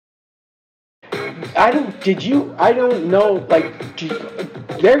I don't know, like,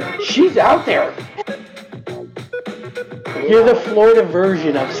 she's out there. You're the Florida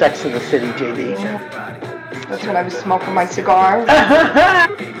version of Sex in the City, JD. That's when I was smoking my cigar.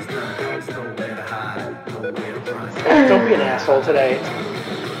 Don't be an asshole today.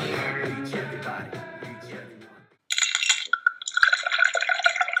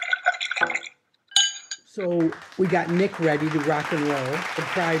 So we got Nick ready to rock and roll the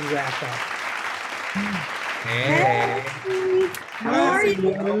Pride wrap up. Hey. How are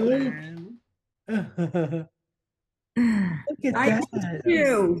you? Look at I that.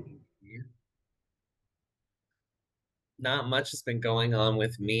 you. Not much has been going on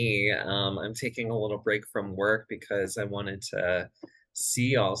with me. I'm taking a little break from work because I wanted to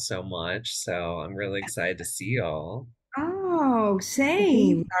see y'all so much. So I'm really excited to see y'all. Oh, We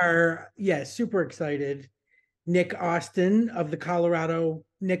same. are, yeah, super excited. Nick Austin of the Colorado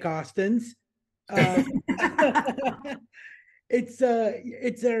Nick Austins. I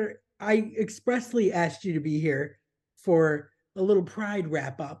expressly asked you to be here for a little Pride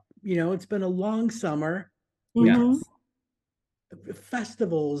wrap up. You know, it's been a long summer. Mhm.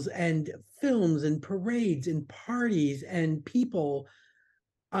 Festivals and films and parades and parties and people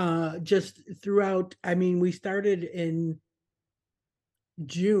just throughout. I mean, we started in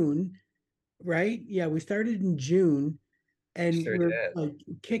June, right? Yeah, we started in June and Sure we're did. like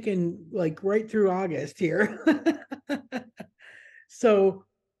kicking like right through August here. So,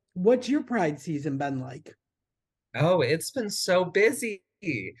 what's your Pride season been like? Oh, it's been so busy.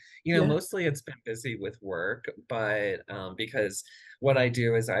 Yeah. Mostly it's been busy with work, but because what I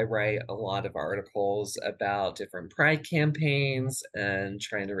do is I write a lot of articles about different Pride campaigns and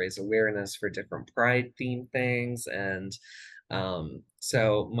trying to raise awareness for different Pride themed things. And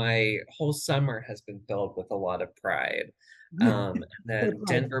so my whole summer has been filled with a lot of Pride. And then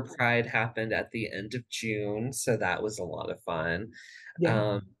Denver Pride happened at the end of June, so that was a lot of fun.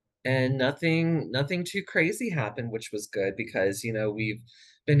 Yeah. Um, and nothing too crazy happened, which was good because we've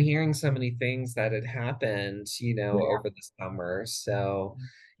been hearing so many things that had happened over the summer. So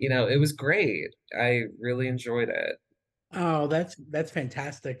it was great. I really enjoyed it. Oh, that's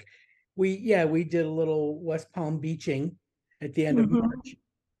fantastic. We did a little West Palm beaching at the end of Mhm. March.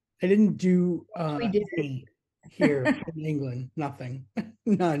 I didn't do We did. any here in England, nothing,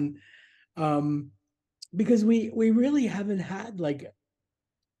 none. Um, because we really haven't had like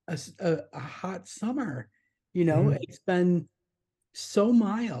a hot summer. You know, Mhm. it's been so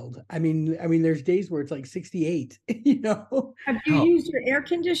mild. I mean, there's days where it's like 68, you know. Have you Oh, used your air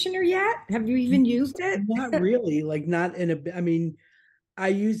conditioner yet? Have you even used it? Not really, like not in a, I mean, I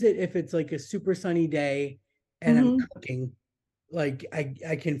use it if it's like a super sunny day and I'm Mhm. cooking. Like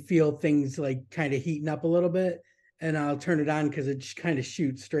I can feel things like kind of heating up a little bit and I'll turn it on because it kind of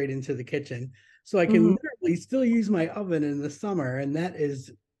shoots straight into the kitchen. So I can Mhm. literally still use my oven in the summer, and that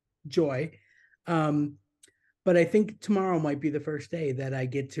is joy. Um, but I think tomorrow might be the first day that I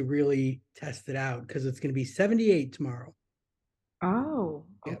get to really test it out because it's going to be 78 tomorrow. Oh,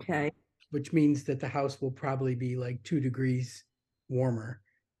 Yeah, okay. which means that the house will probably be like 2 degrees warmer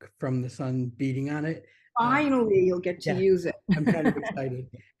from the sun beating on it. Finally, you'll get to Yeah, use it. I'm kind of excited.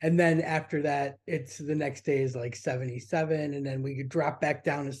 And then after that, it's the next day is like 77, and then we could drop back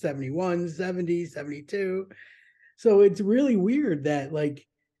down to 71, 70, 72. So it's really weird that like,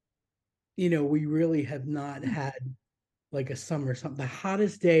 we really have not had like a summer something. The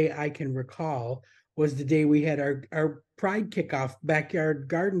hottest day I can recall was the day we had our Pride kickoff backyard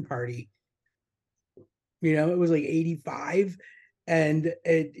garden party. It was like 85 and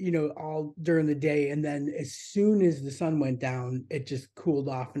it, all during the day. And then as soon as the sun went down, it just cooled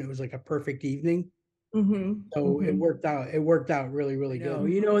off and it was like a perfect evening. Mhm. So it Mhm. worked out. It worked out really, really good.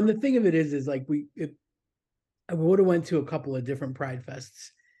 And the thing of it is like I would have went to a couple of different Pride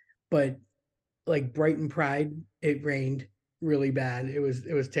fests, but like Brighton Pride, it rained really bad. It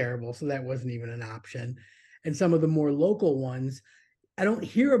was terrible. So that wasn't even an option. And some of the more local ones, I don't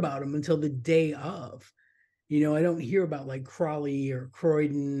hear about them until the day of. I don't hear about like Crawley or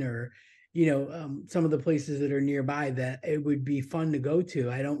Croydon or, some of the places that are nearby that it would be fun to go to.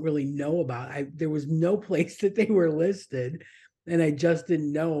 I don't really know about. There was no place that they were listed, and I just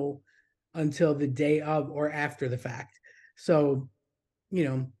didn't know until the day of or after the fact. So, you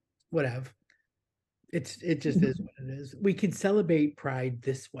know, whatever. It just is what it is. We could celebrate Pride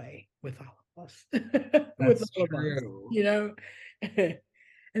this way with all of us, with that's all of us, true.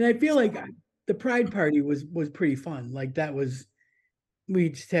 and I feel like the Pride party was pretty fun. Like that was we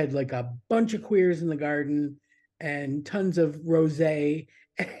just had like a bunch of queers in the garden and tons of rosé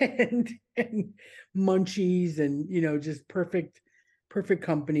and munchies and just perfect perfect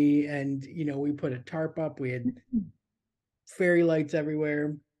company, and we put a tarp up. We had fairy lights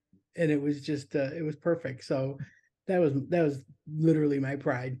everywhere, and it was just it was perfect. So that was literally my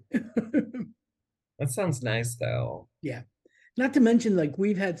pride. That sounds nice though. Yeah. Not to mention, like,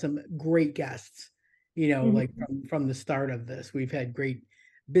 we've had some great guests, like Mhm. from the start of this. We've had great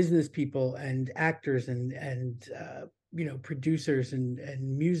business people and actors and producers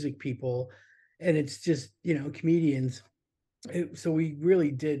and music people, and it's just, comedians. So we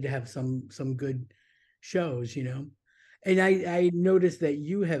really did have some good shows. And I noticed that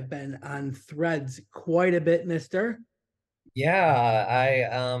you have been on Threads quite a bit, mister. Yeah,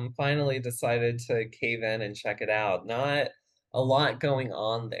 I finally decided to cave in and check it out. Not a lot going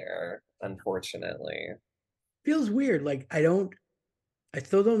on there, unfortunately. Feels weird. Like, I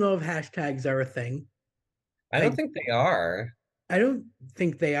still don't know if hashtags are a thing. I I don't think they are. I don't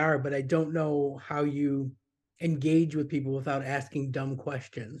think they are, but I don't know how you engage with people without asking dumb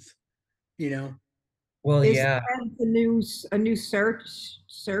questions, you know? Well, Is yeah. Threads a new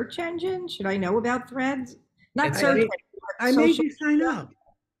search engine? Should I know about Threads? Not It's I search a made engine, but I made social you sign media. up.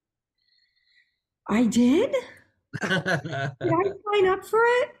 I did? Did I sign up for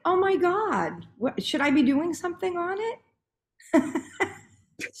it? Oh my God. What, should I be doing something on it?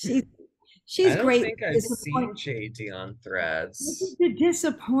 She's I she's don't great. think I've seen JD on Look at Threads. the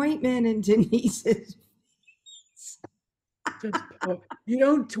disappointment in Denise's. You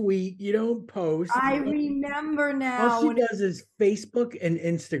don't tweet, you don't post. I remember All now she when it does is Facebook and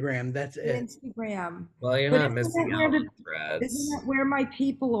Instagram. That's was it. Instagram. Well, you're But not missing out on isn't Threads. that where my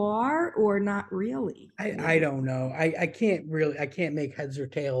people are, or not really? I don't know. I can't make heads or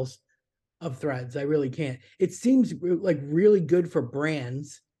tails of Threads. I really can't. It seems like really good for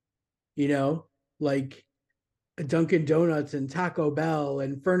brands, you know, like Dunkin' Donuts and Taco Bell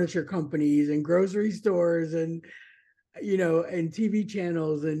and furniture companies and grocery stores and and TV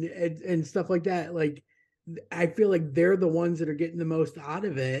channels and stuff like that. Like, I feel like they're the ones that are getting the most out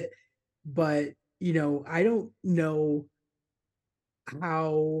of it, but I don't know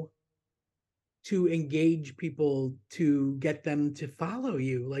how to engage people to get them to follow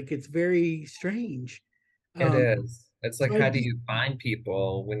you. Like, it's very strange. It Um, is. It's like, so I how do just you find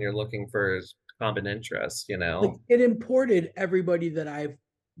people when you're looking for common interest, you like know? it imported everybody that I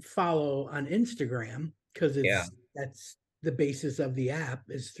follow on Instagram because Yeah. that's the basis of the app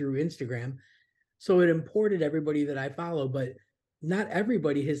is through Instagram. So it imported everybody that I follow, but not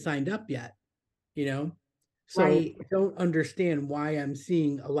everybody has signed up yet, you know? So Right. I don't understand why I'm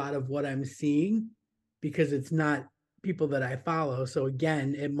seeing a lot of what I'm seeing because it's not people that I follow. So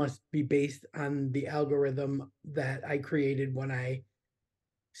again, it must be based on the algorithm that I created when I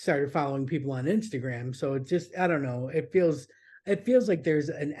started following people on Instagram. So it just, I don't know, it feels like there's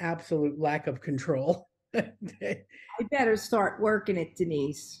an absolute lack of control. I better start working it,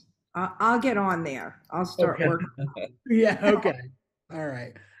 Denise. I'll get on there. I'll start Okay. working. Yeah, okay. All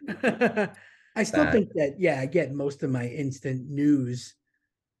right. I still That think that, yeah, I get most of my instant news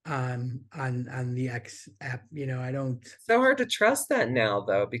on the X app. I don't so hard to trust that now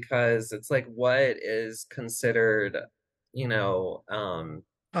though, because it's like what is considered, you know,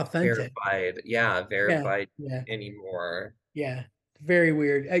 authentic. verified, yeah, Yeah, verified yeah, anymore. yeah. Very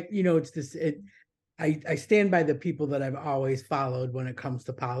weird. It's this I stand by the people that I've always followed when it comes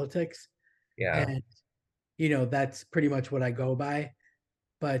to politics. Yeah. And that's pretty much what I go by.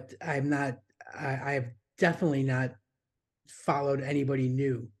 But I've definitely not followed anybody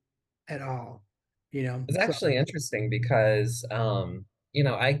new at all. It's So actually interesting because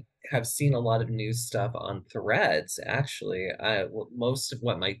I have seen a lot of news stuff on Threads, actually. Most of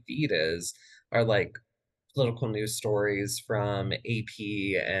what my feed is are like political news stories from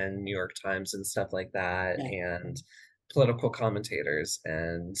AP and New York Times and stuff like that, yeah, and political commentators.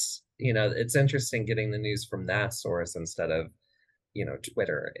 And, it's interesting getting the news from that source instead of,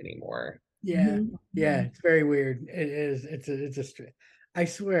 Twitter anymore. yeah, Mhm. yeah. It's very weird. It is. I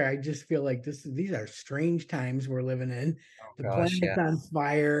swear, I just feel like these are strange times we're living in. Oh The gosh, planet's on yes.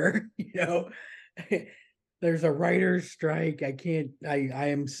 fire. There's a writer's strike. I can't. I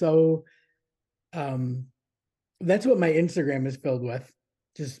am so. Um, that's what my Instagram is filled with.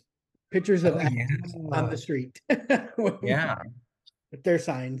 Just pictures of Oh actors yeah. on the street with Yeah. their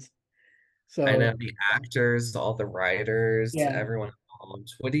signs. I know So the actors, all the writers, yeah, everyone involved.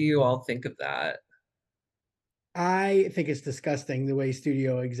 What do you all think of that? I think it's disgusting the way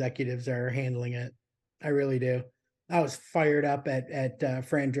studio executives are handling it. I really do. I was fired up at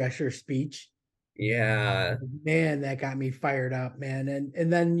Fran Drescher's speech. Yeah. Man, that got me fired up, man.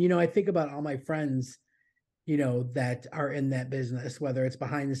 And then I think about all my friends, that are in that business, whether it's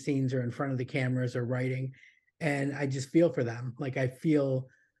behind the scenes or in front of the cameras or writing. And I just feel for them. Like I feel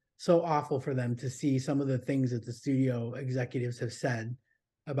so awful for them to see some of the things that the studio executives have said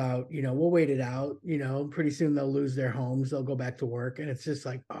about, we'll wait it out, pretty soon they'll lose their homes, they'll go back to work. And it's just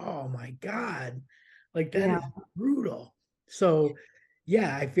like, oh my God, like that is brutal. So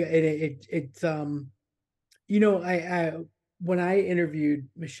yeah, I feel it's I when I interviewed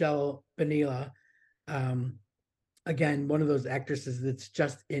Michelle Benila, again, one of those actresses that's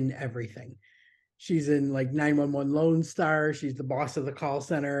just in everything. She's in like 911 Lone Star. She's the boss of the call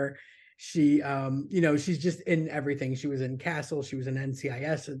center. She, she's just in everything. She was in Castle. She was in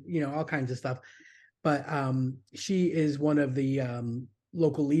NCIS, all kinds of stuff. But she is one of the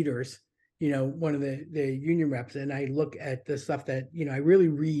local leaders, one of the union reps. And I look at the stuff that, I really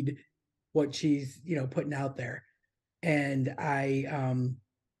read what she's, putting out there. And I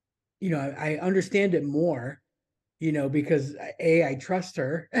understand it more, because A, I trust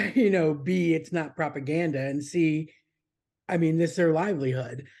her, B, it's not propaganda, and C, I mean, this is her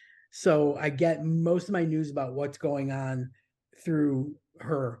livelihood. So I get most of my news about what's going on through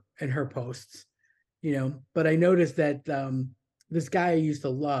her and her posts, but I noticed that this guy I used to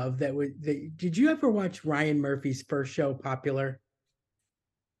love did you ever watch Ryan Murphy's first show, Popular?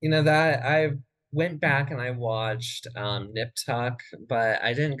 That I went back and I watched Nip Tuck, but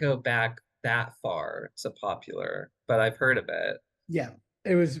I didn't go back that far to Popular, but I've heard of it. Yeah,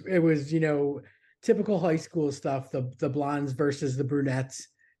 it was typical high school stuff, the blondes versus the brunettes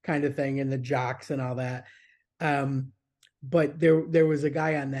kind of thing, and the jocks and all that. But there was a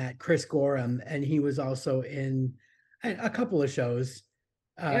guy on that, Chris Gorham, and he was also in a couple of shows.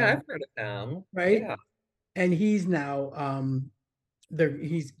 Yeah, I've heard of him. Right? Yeah. And he's now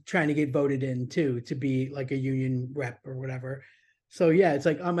he's trying to get voted in too, to be like a union rep or whatever. So yeah, it's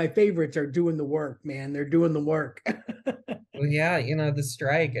like, my favorites are doing the work, man. They're doing the work. Well, yeah, the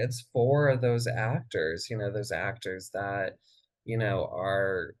strike, it's for those actors, those actors that,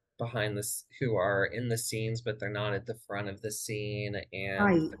 are behind this, who are in the scenes, but they're not at the front of the scene, and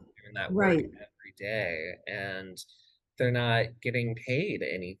Right. they're doing that work every day, and they're not getting paid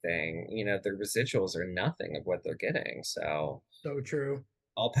anything. Their residuals are nothing of what they're getting. So true.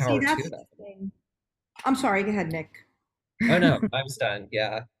 All power to them. I'm sorry, go ahead, Nick. Oh no, I'm done.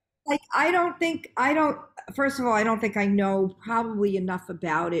 Yeah. Like, first of all, I don't think I know probably enough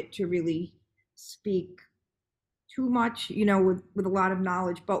about it to really speak too much, with a lot of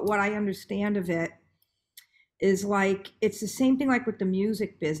knowledge. But what I understand of it is like, it's the same thing like with the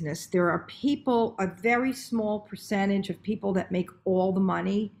music business. There are people, a very small percentage of people that make all the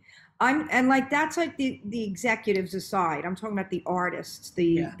money. And like, that's like the executives aside. I'm talking about the artists,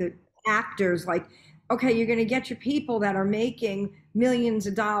 the actors, like, okay, you're going to get your people that are making millions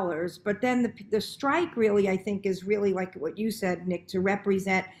of dollars, but then the strike really, I think, is really like what you said, Nick, to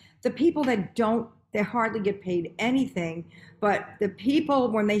represent the people that they hardly get paid anything. But the people,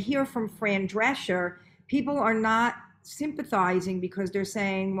 when they hear from Fran Drescher, people are not sympathizing because they're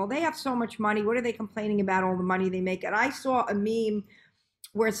saying, well, they have so much money. What are they complaining about all the money they make? And I saw a meme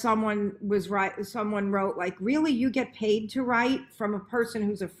where someone wrote, like, really, you get paid to write, from a person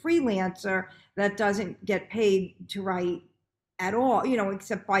who's a freelancer that doesn't get paid to write at all,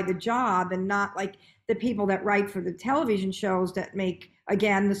 except by the job, and not like the people that write for the television shows that make,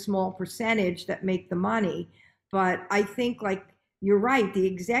 again, the small percentage that make the money. But I think, like, you're right, the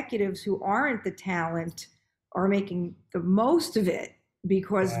executives who aren't the talent are making the most of it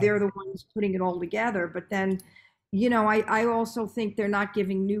because they're the ones putting it all together. But then, I also think they're not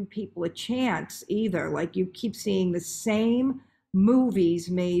giving new people a chance either. Like, you keep seeing the same movies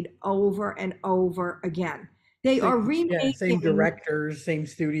made over and over again. They are remaking, same directors, same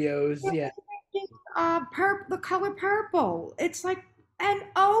studios. Yeah. The Color Purple. It's like, and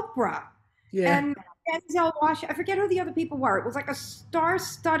Oprah. Yeah. And Denzel Washington. I forget who the other people were. It was like a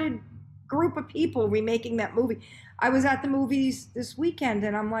star-studded group of people remaking that movie. I was at the movies this weekend,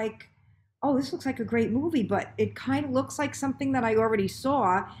 and I'm like, oh, this looks like a great movie, but it kind of looks like something that I already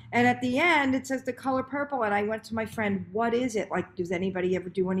saw. And at the end, it says The Color Purple. And I went to my friend, what is it? Like, does anybody ever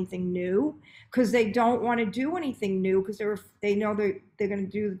do anything new? Because they don't want to do anything new because they know they're going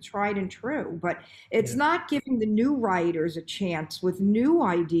to do the tried and true. But it's not giving the new writers a chance with new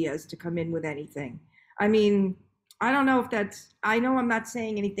ideas to come in with anything. I mean, I don't know if I know I'm not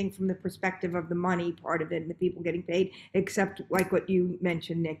saying anything from the perspective of the money part of it and the people getting paid, except like what you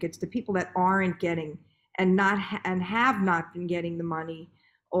mentioned, Nick, it's the people that aren't getting and have not been getting the money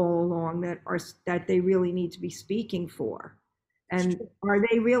all along that they really need to be speaking for. And are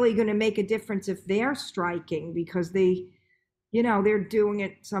they really going to make a difference if they're striking? Because they're doing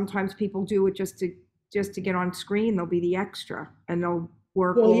it. Sometimes people do it just to get on screen. They'll be the extra, and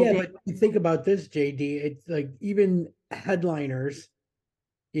work Well, all yeah, day. but you think about this, JD. It's like even headliners,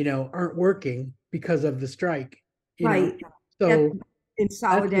 aren't working because of the strike. You know, Right. That so in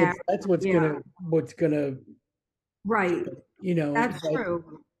solidarity. that's what's Yeah. gonna Right. That's but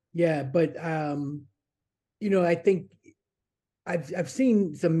true. yeah, but I think I've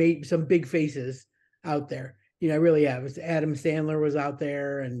seen some big faces out there. I really have. It's Adam Sandler was out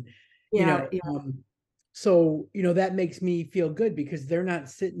there, and you Yeah. know, Yeah. so that makes me feel good because they're not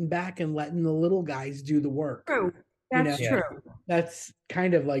sitting back and letting the little guys do the work. True. You That's know, Yeah. true. that's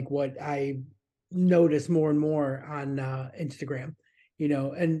kind of like what I notice more and more on Instagram.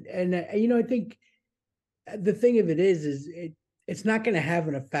 I think the thing of it is it's not going to have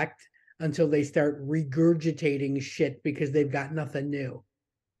an effect until they start regurgitating shit because they've got nothing new. you know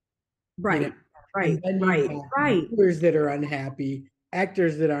Right. and Right. then you Right. have Right. viewers that are unhappy,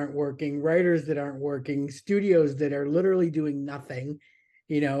 actors that aren't working, writers that aren't working, studios that are literally doing nothing.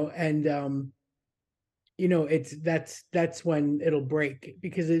 And it's that's when it'll break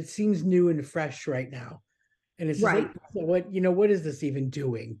because it seems new and fresh right now. And it's just like, Right. so what is this even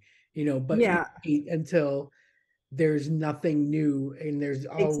doing? But you Yeah. wait until there's nothing new and there's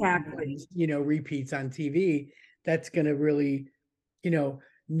Exactly. always, repeats on TV. That's going to really, you know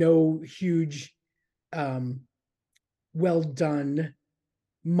no huge, um well done,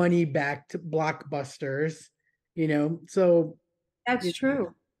 money backed blockbusters. So, That's you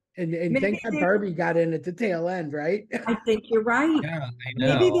true. and Maybe thank God there, Barbie got in at the tail end, right? I think you're right. Yeah, I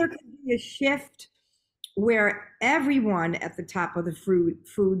Maybe know. there could be a shift where everyone at the top of the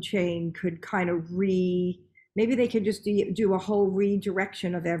food chain could kind of maybe they could just do a whole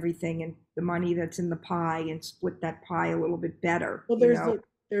redirection of everything and the money that's in the pie and split that pie a little bit better, Well, you know?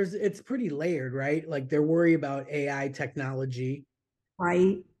 it's pretty layered, right? Like they're worried about AI technology.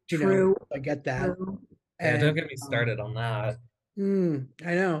 Right? True. I get that. True. Yeah, don't And get me started on that.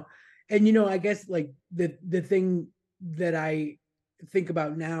 I know. And I guess like the thing that I think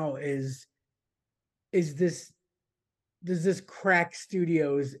about now is this does this crack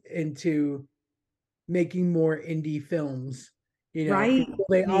studios into making more indie films? Right? Will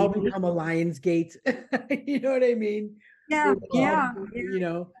they all Maybe. become a Lionsgate? You know what I mean? Yeah. Will they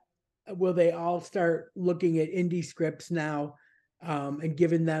all, Yeah. will they all start looking at indie scripts now, and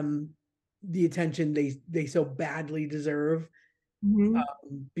giving them the attention they so badly deserve, Hmm.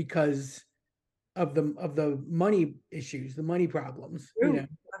 because of the money issues, the money problems, True.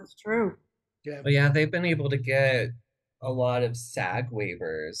 That's true. Yeah. But yeah, they've been able to get a lot of SAG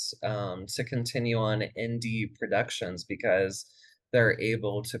waivers to continue on indie productions because they're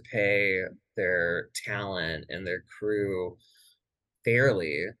able to pay their talent and their crew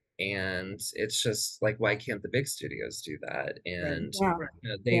fairly. And it's just like, why can't the big studios do that? Right. And Yeah.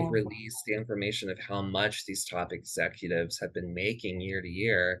 they've Yeah. released the information of how much these top executives have been making year to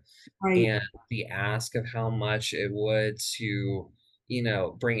year, Right. and the ask of how much it would to,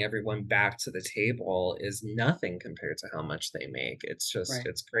 bring everyone back to the table is nothing compared to how much they make. It's just, Right.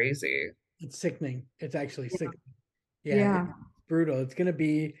 it's crazy. It's sickening. It's actually Yeah. sickening. Yeah, it's Yeah. brutal. It's going to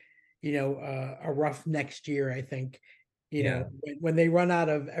be, a rough next year, I think. Yeah. When they run out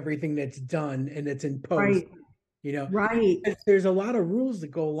of everything that's done and it's in post, Right. you know, Right. there's a lot of rules that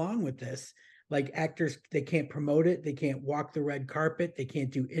go along with this. Like actors, they can't promote it, they can't walk the red carpet, they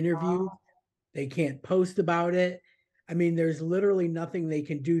can't do interviews, they can't post about it. I mean, there's literally nothing they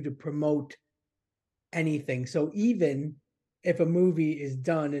can do to promote anything. So even if a movie is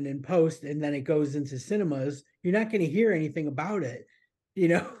done and in post and then it goes into cinemas, you're not going to hear anything about it.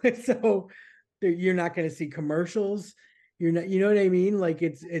 So you're not going to see commercials. You're not, you know what I mean? Like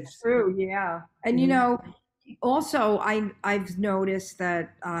it's True. Yeah. And Mhm. also I've noticed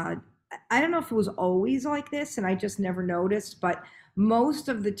that I don't know if it was always like this, and I just never noticed, but most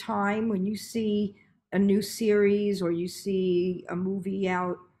of the time when you see a new series or you see a movie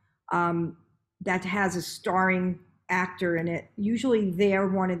out, um, that has a starring actor in it, usually they're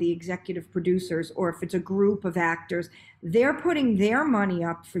one of the executive producers, or if it's a group of actors, they're putting their money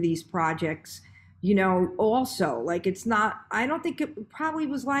up for these projects, also. Like, it's not, I don't think it probably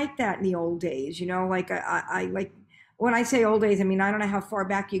was like that in the old days, like I like, when I say old days, I mean, I don't know how far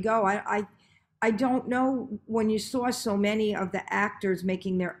back you go. I don't know when you saw so many of the actors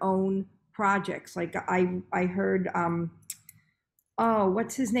making their own projects. Like I heard, oh,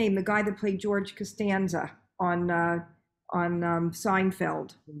 what's his name? The guy that played George Costanza on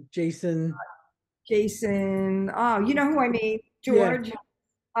Seinfeld. Jason. Jason. Oh, you know who I mean? Yeah, George.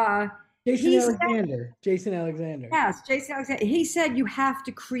 Uh, Jason he said, Alexander. Jason Alexander. yes, Jason Alexander. He said you have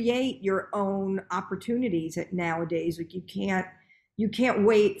to create your own opportunities nowadays. Like, you can't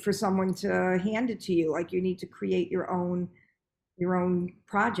wait for someone to hand it to you. Like, you need to create your own your own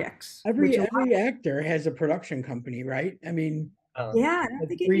projects, which Every actor has a production company, right? I mean, yeah, I don't like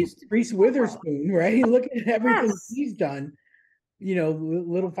think it used to be Reese so. Witherspoon, right? Look at everything Yes. he's done.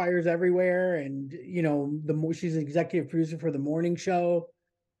 Little Fires Everywhere, and she's an executive producer for the morning show,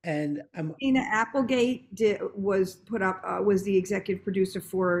 and I'm Tina Applegate was the executive producer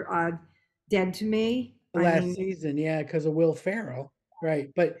for Dead to Me. the I last mean, season, yeah, because of Will Ferrell, right?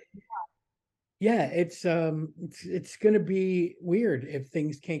 But yeah, it's gonna be weird if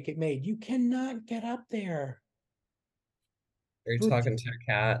things can't get made. You cannot get up there. Are you For talking to a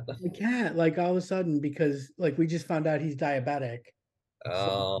cat? the cat, like all of a sudden, because like we just found out he's diabetic. So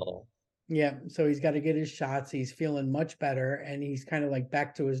Oh. yeah, so he's got to get his shots. He's feeling much better, and he's kind of like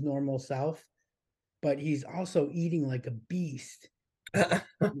back to his normal self. But he's also eating like a beast.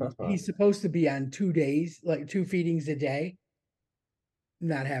 He's supposed to be on 2 days, like 2 feedings a day.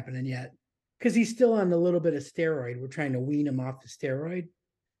 Not happening yet, because he's still on a little bit of steroid. We're trying to wean him off the steroid,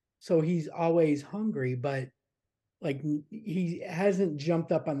 so he's always hungry, but like he hasn't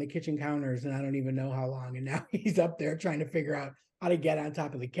jumped up on the kitchen counters and I don't even know how long. And now he's up there trying to figure out how to get on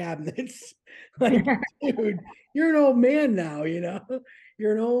top of the cabinets. Like, dude, you're an old man now, you're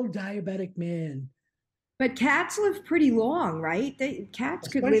an old diabetic man. but cats live pretty long, right? Cats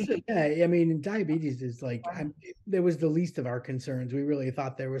could live. Especially, yeah, I mean, diabetes is like, there was the least of our concerns. We really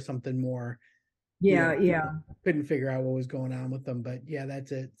thought there was something more, you know, Yeah, yeah. couldn't figure out what was going on with them, but yeah,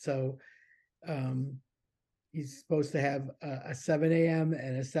 that's it. So, um, he's supposed to have a 7 a.m.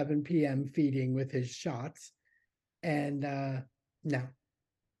 and a 7 p.m. feeding with his shots. And no,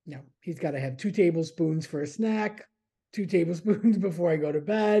 no, he's got to have 2 tablespoons for a snack, 2 tablespoons before I go to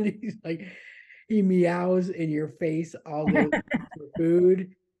bed. He's like, he meows in your face all day for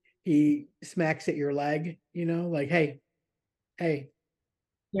food. He smacks at your leg, like, hey, hey,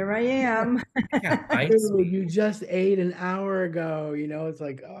 Here I am. Cat bites dude, me. you just ate an hour ago. It's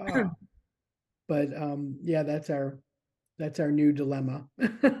like, oh, but yeah, that's our new dilemma.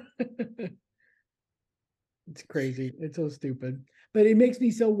 It's crazy. It's so stupid. But it makes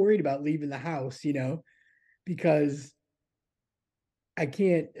me so worried about leaving the house, because I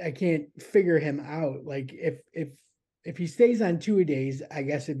can't figure him out. Like if he stays on 2 days, I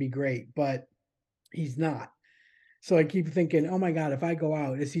guess it'd be great, but he's not. So I keep thinking, oh my God, if I go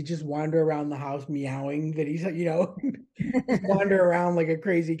out, does he just wander around the house meowing that he's, just wander around like a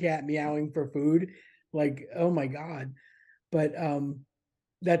crazy cat meowing for food? Like, oh my God. But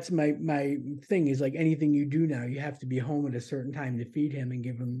that's my thing is like anything you do now, you have to be home at a certain time to feed him and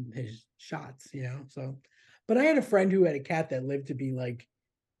give him his shots. So, but I had a friend who had a cat that lived to be like,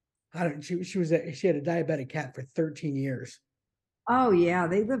 I don't, she had a diabetic cat for 13 years. Oh yeah,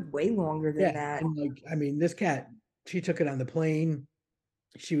 they live way longer than Yeah. that. And like, I mean, this cat, she took it on the plane.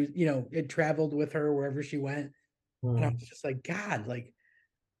 She was, it traveled with her wherever she went. And I Hmm. was just like, God, like,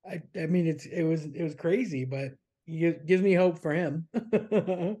 I mean, it was crazy, but it gives me hope for him.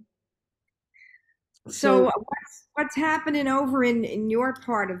 So So what's happening over in your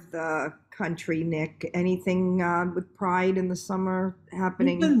part of the country, Nick? Anything with Pride in the summer You've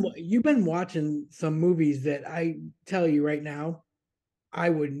happening? been you've been watching some movies that I tell you right now, I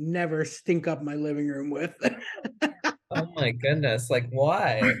would never stink up my living room with. Oh my goodness. Like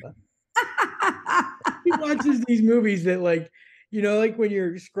what? He watches these movies that like when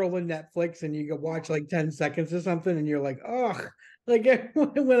you're scrolling Netflix and you go watch like 10 seconds or something and you're like, oh, like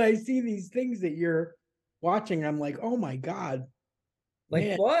when I see these things that you're watching, I'm like, oh my God, Like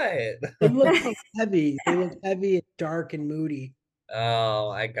man, what? they look so heavy. They look heavy and dark and moody. Oh,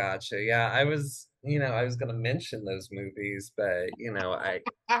 I gotcha. Yeah, I was gonna mention those movies, but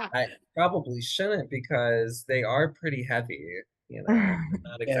I probably shouldn't because they are pretty heavy, not Yeah.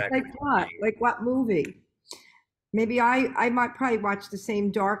 Like exactly what? funny. Like what movie? Maybe I might probably watch the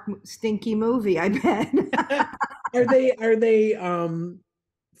same dark, stinky movie, I bet. Are they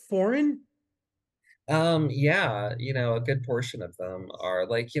foreign? Yeah, a good portion of them are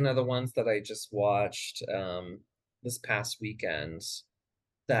like, the ones that I just watched this past weekend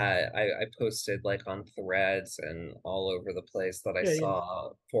that I posted like on threads and all over the place that I Yeah, yeah. saw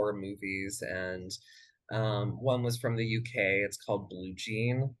four movies and one was from the UK. It's called Blue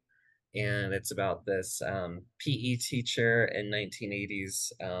Jean and it's about this PE teacher in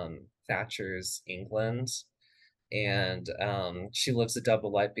 1980s Thatcher's England and she lives a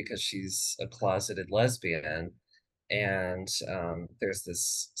double life because she's a closeted lesbian and there's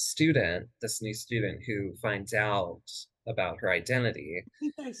this new student who finds out about her identity. I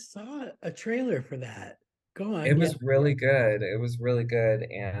think I saw a trailer for that. Go It on, yeah. was really good. It was really good.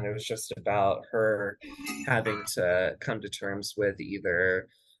 And it was just about her having to come to terms with either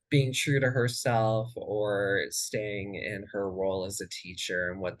being true to herself or staying in her role as a teacher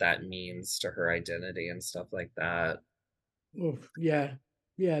and what that means to her identity and stuff like that. Oof, yeah,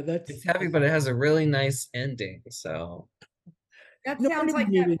 yeah. It's heavy, but it has a really nice ending. So That No sounds wonder like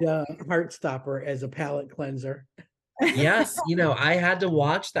you needed a Heartstopper as a palate cleanser. yes, I had to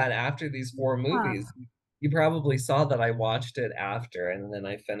watch that after these four that. movies. You probably saw that I watched it after, and then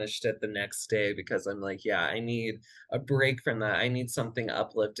I finished it the next day because I'm like, yeah, I need a break from that. I need something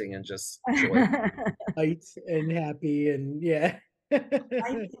uplifting and just joy. Light and happy, and yeah.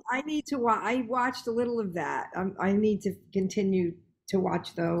 I need to watch. I watched a little of that. I need to continue to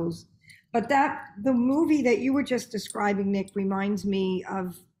watch those. But the movie that you were just describing, Nick, reminds me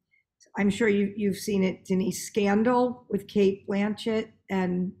of. I'm sure you've seen it, Denise, Scandal with Kate Blanchett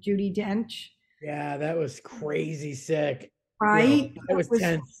and Judi Dench. Yeah, that was crazy sick. Right? That was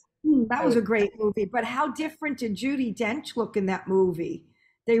tense. That was a great movie. But how different did Judi Dench look in that movie?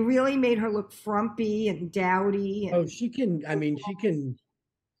 They really made her look frumpy and dowdy. Oh, And she can. I mean, she can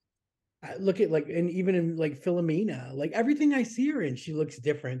look at like, and even in like Philomena, like everything I see her in, she looks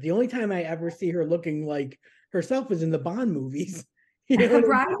different. The only time I ever see her looking like herself is in the Bond movies. You know what I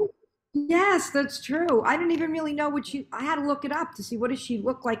right? mean? Yes, that's true. I didn't even really know I had to look it up to see what does she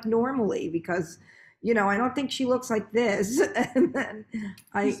look like normally because, I don't think she looks like this. And then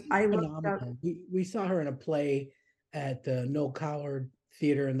She's I looked up. phenomenal. We saw her in a play at the Noel Coward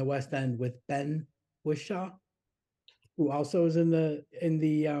Theater in the West End with Ben Whishaw, who also is in the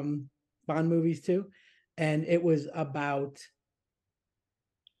Bond movies too, and it was about.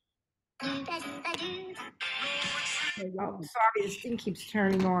 Oh, sorry, this thing keeps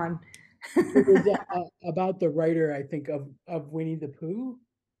turning on. It was about the writer, I think, of Winnie the Pooh,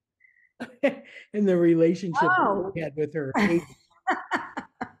 and the relationship Oh. he had with her agent.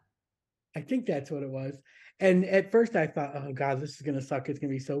 I think that's what it was. And at first I thought, oh God, this is gonna suck. It's gonna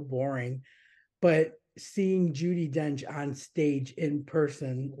be so boring. But seeing Judi Dench on stage in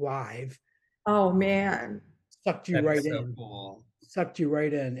person live Oh man. sucked you That right is so in. cool. Sucked you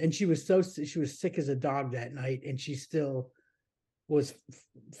right in. And she was sick as a dog that night, and she still was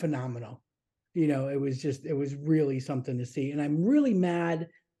phenomenal. It was really something to see. And I'm really mad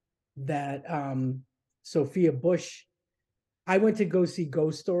that Sophia Bush. I went to go see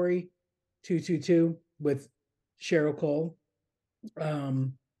Ghost Story 222 with Cheryl Cole.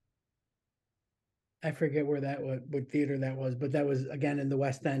 I forget where that was, what theater that was, but that was again in the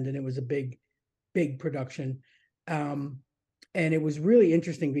West End, and it was a big production. And it was really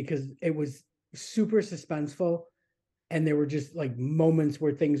interesting because it was super suspenseful, and there were just like moments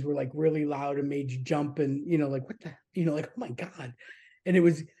where things were like really loud and made you jump, and like what the, like oh my God. And it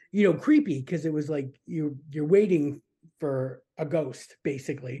was creepy because it was like you're waiting for a ghost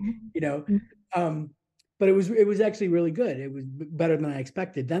basically, but it was actually really good. It was better than I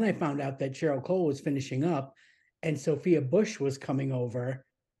expected. Then I found out that Cheryl Cole was finishing up, and Sophia Bush was coming over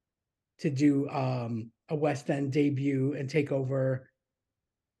to do a West End debut and take over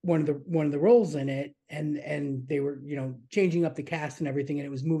one of the roles in it, and they were changing up the cast and everything, and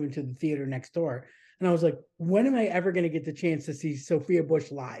it was moving to the theater next door. And I was like, when am I ever going to get the chance to see Sophia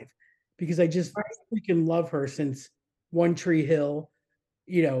Bush live? Because I just freaking love her since One Tree Hill,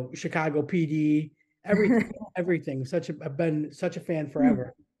 Chicago PD, everything. I've been such a fan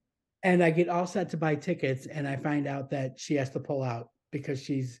forever. And I get all set to buy tickets, and I find out that she has to pull out because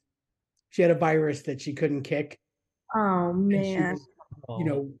she had a virus that she couldn't kick. Oh man.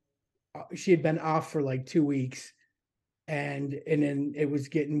 She had been off for like 2 weeks, and then it was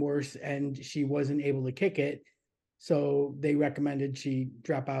getting worse, and she wasn't able to kick it. So they recommended she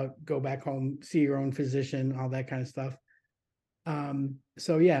drop out, go back home, see your own physician, all that kind of stuff.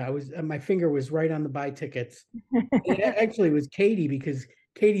 So yeah, my finger was right on the buy tickets. It actually was Katie, because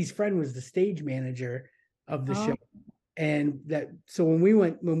Katie's friend was the stage manager of the show. And so when we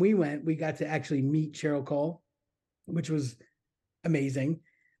went, we got to actually meet Cheryl Cole, which was amazing.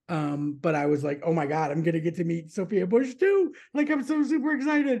 But I was like, oh my God, I'm gonna get to meet Sophia Bush too. Like, I'm so super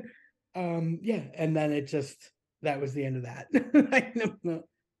excited. Yeah, and then that was the end of that.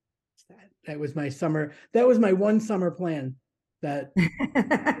 That was my summer. That was my one summer plan. That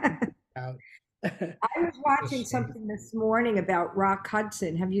I was watching something this morning about Rock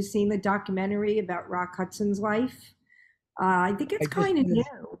Hudson. Have you seen the documentary about Rock Hudson's life? I think it's kind of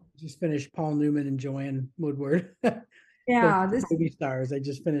new. Just finished Paul Newman and Joanne Woodward. Yeah, this movie stars. I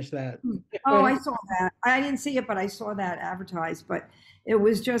just finished that. Oh, I saw that. I didn't see it, but I saw that advertised. But it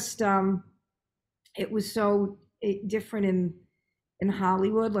was just, it was so different in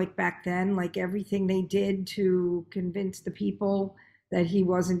Hollywood, like back then, like everything they did to convince the people that he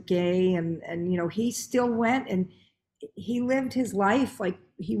wasn't gay, and he still went, and he lived his life, like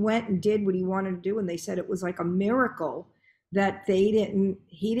he went and did what he wanted to do, and they said it was like a miracle that he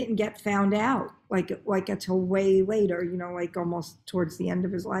didn't get found out like until way later, like almost towards the end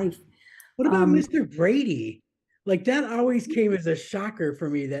of his life. What about um Mr. Brady? Like that always came as a shocker for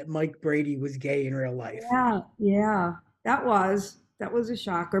me that Mike Brady was gay in real life. yeah, yeah, that was a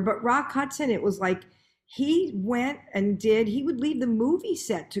shocker. But Rock Hudson, it was like he went and he would leave the movie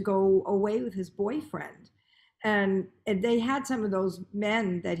set to go away with his boyfriend, and they had some of those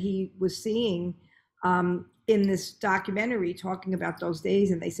men that he was seeing in this documentary talking about those days,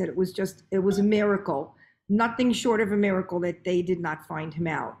 and they said it was a miracle, nothing short of a miracle, that they did not find him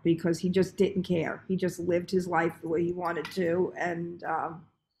out, because he just didn't care. He just lived his life the way he wanted to. And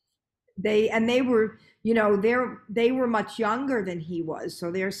they were, they were much younger than he was, so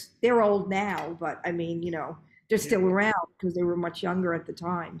they're old now, but I mean, they're still around because they were much younger at the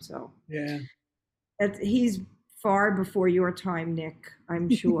time. So Yeah. he's far before your time, Nick, I'm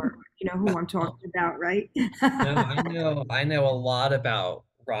sure. You know who I'm talking about, right? No, I know a lot about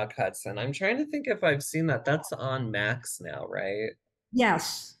Rock Hudson. I'm trying to think if I've seen that. That's on Max now, right?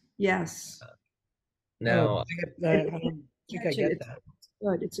 Yes, yes. Oh, No, I don't think I Catch it. get It's that.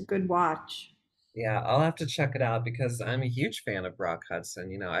 good. It's a good watch. yeah, I'll have to check it out because I'm a huge fan of Rock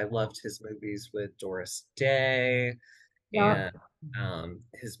Hudson. I loved his movies with Doris Day Yeah. and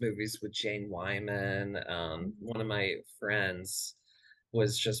his movies with Jane Wyman. One of my friends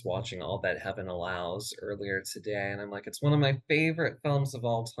was just watching All That Heaven Allows earlier today, and I'm like, it's one of my favorite films of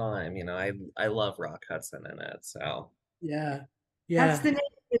all time. I love Rock Hudson in it. So, Yeah. That's Yeah. the name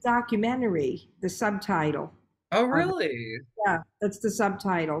of the documentary, the subtitle oh of it. really? Yeah, that's the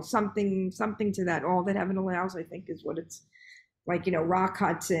subtitle. Something to that. All That Heaven Allows, I think, is what it's like, Rock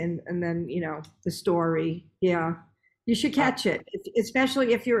Hudson, and then, the story. Yeah. You should catch it,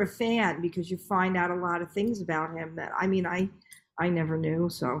 especially if you're a fan, because you find out a lot of things about him that, I mean, I never knew.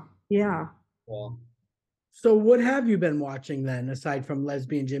 So, yeah. Well, So what have you been watching then, aside from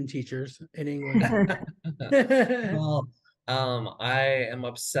lesbian gym teachers in England? well, I am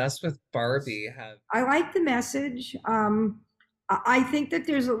obsessed with Barbie. Have I like the message. I think that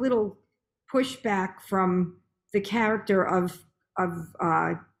there's a little pushback from the character of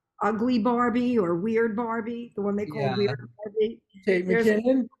ugly Barbie, or weird Barbie, the one they call yeah, weird Barbie. Kate There's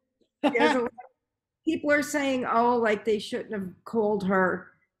McKinnon? there's a People are saying, oh, like they shouldn't have called her.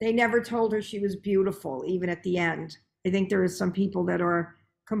 They never told her she was beautiful, even at the end. I think there is some people that are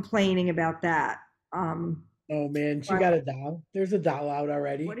complaining about that. Oh man, she But got a doll. There's a doll out what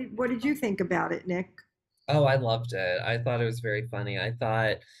already. did you think about it, Nick? oh, I loved it. I thought it was very funny. I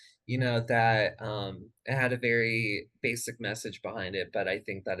thought, that it had a very basic message behind it, but I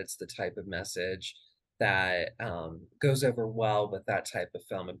think that it's the type of message that goes over well with that type of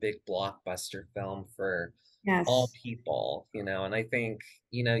film, a big blockbuster film for all Yes. people, and I think,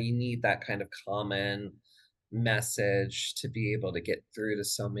 you need that kind of common message to be able to get through to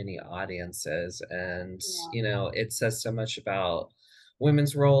so many audiences. And, Yeah. it says so much about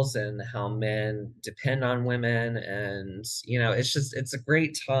women's roles and how men depend on women. And, it's a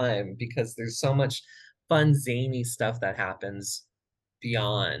great time because there's so much fun, zany stuff that happens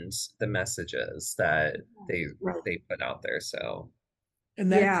beyond the messages that they Right. they put out there. So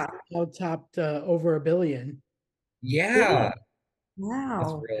And that's Yeah. now topped over 1 billion. Really? yeah, that's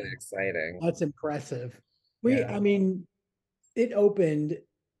Wow. really exciting. That's impressive. Yeah. I mean, it opened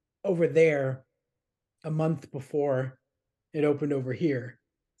over there a month before it opened over here.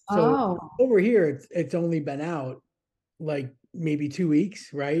 So Oh. over here, it's only been out like maybe 2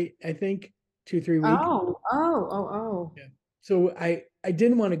 weeks, right? I think 2, 3 weeks. Oh. Oh. Oh. Oh. Yeah. So I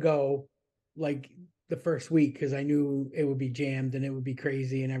didn't want to go like the first week because I knew it would be jammed and it would be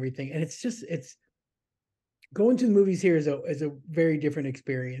crazy and everything. And it's going to the movies here is a very different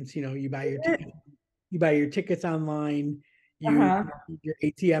experience. You buy your tickets online, you Uh-huh. use your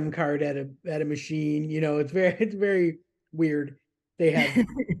ATM card at a machine. It's very weird. They have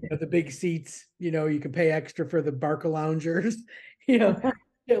the big seats. You can pay extra for the Barca loungers. You know,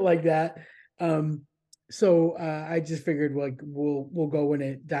 shit like that. Um, so I just figured like we'll go when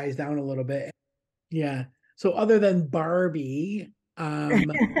it dies down a little bit. Yeah. So other than Barbie,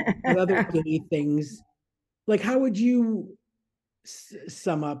 what other gay things? Like, how would you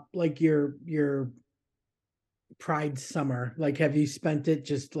sum up like your Pride summer? Like, have you spent it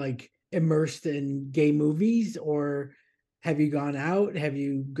just like immersed in gay movies, or have you gone out? Have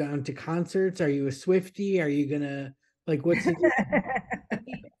you gone to concerts? Are you a Swiftie? Are you gonna like what's it?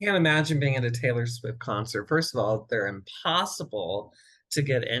 Can't imagine being at a Taylor Swift concert. First of all, they're impossible to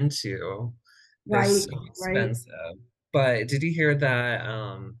get into. They're Right. so Right. expensive. But did you hear that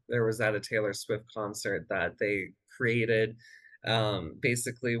there was at a Taylor Swift concert that they created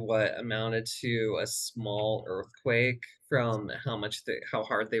basically what amounted to a small earthquake from how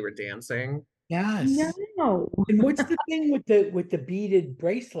hard they were dancing. Yes. No. And what's the thing with the beaded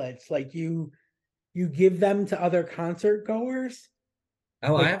bracelets? Like you give them to other concert goers?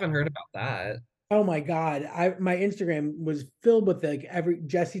 Oh, I Like, haven't heard about that. oh my God. My Instagram was filled with like every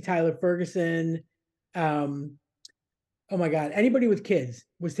Jesse Tyler Ferguson. Um, oh my God. Anybody with kids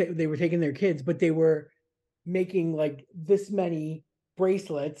they were taking their kids, but they were making like this many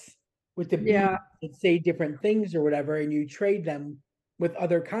bracelets with the beads Yeah. that say different things or whatever, and you trade them with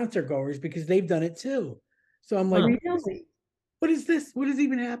other concert goers because they've done it too. So I'm like, Huh. Really? what is this? What is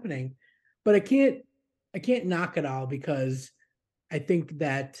even happening? But I can't knock it all because I think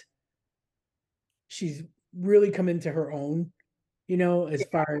that she's really come into her own, as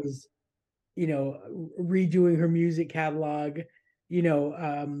far as, redoing her music catalog, you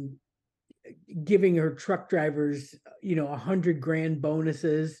know, giving her truck drivers, 100 grand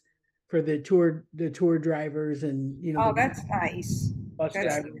bonuses for the tour drivers and, Oh, the that's nice. bus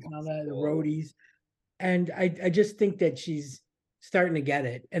That's drivers and all that, the Cool. roadies. And I just think that she's starting to get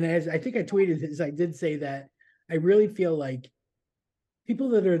it. And as I think I tweeted this, I did say that I really feel like people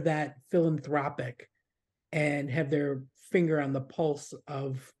that are that philanthropic and have their finger on the pulse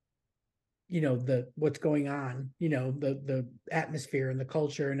of, the what's going on, the atmosphere and the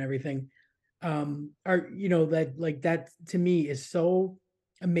culture and everything, are, that like that to me is so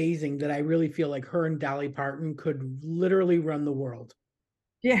amazing that I really feel like her and Dolly Parton could literally run the world.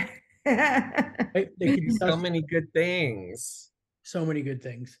 Yeah. Right? They They could do so just many good things. so many good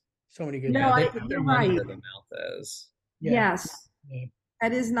things. So many good No, Yeah, things. they put their you're money right. where their mouth is. Yeah. Yes. Yeah.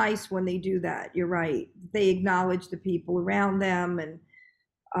 That is nice when they do that. You're right. They acknowledge the people around them, and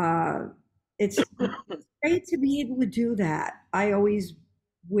uh, it's great to be able to do that. I always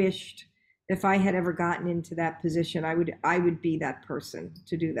wished if I had ever gotten into that position, I would be that person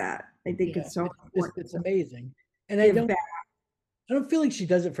to do that. I think Yeah. it's so important It's to amazing. And give back. I don't feel like she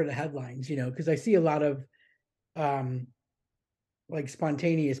does it for the headlines, because I see a lot of um like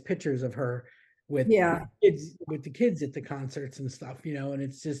spontaneous pictures of her Yeah. with the kids at the concerts and stuff, and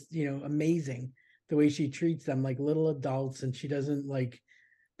it's just, amazing the way she treats them like little adults, and she doesn't like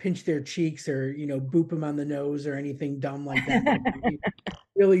pinch their cheeks or, boop them on the nose or anything dumb like that. She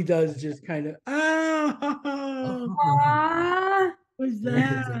really does just kind of, oh, Oh, Ah, what's he's a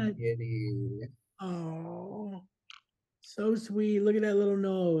that? kitty. Oh, so sweet. Look at that little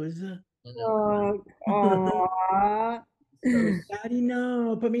nose. oh, aw. So daddy,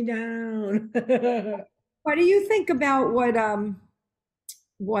 no, put me down. What do you think about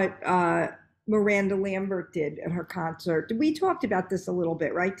what Miranda Lambert did at her concert? We talked about this a little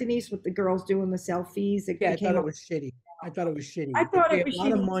bit, right, Denise, with the girls doing the selfies. It Yeah, I thought became it was shitty. I thought it was I shitty. They thought pay it a was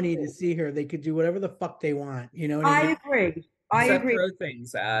lot of shitty money to too. see her. They could do whatever the fuck they want. You know what I mean? I agree. I Except agree. throw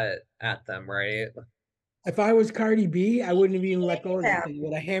things at them, right? If I was Cardi B, I wouldn't have even let go of that Yeah, thing. I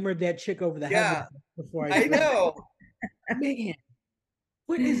would have hammered that chick over the head with Yeah, it before I I threw it. know. Man,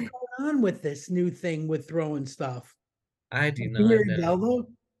 what is going on with this new thing with throwing stuff? I do You not hear know. Adele though?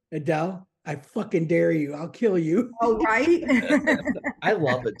 Adele, I fucking dare you. I'll kill you. oh, right. I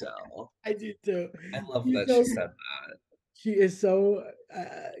love Adele. I do too. I love She's that she so said that. she is so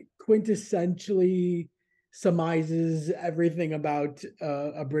quintessentially surmises everything about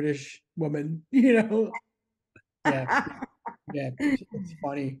a British woman, Yeah, yeah, it's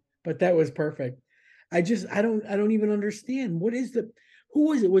funny, but that was perfect. I don't even understand. Who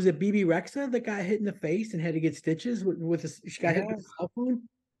was it? Was it BB Rexa that got hit in the face and had to get stitches she got hit Yeah. with a cell phone?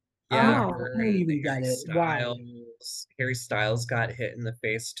 Yeah, Oh, her I don't and even Harry get it. Why? Styles. Harry Styles got hit in the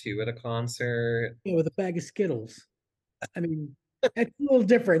face too at a concert. Yeah, with a bag of Skittles. I mean, that's a little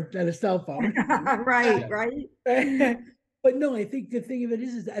different than a cell phone. right, Yeah. right. But no, I think the thing of it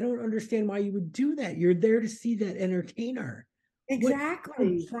is I don't understand why you would do that. You're there to see that entertainer. What would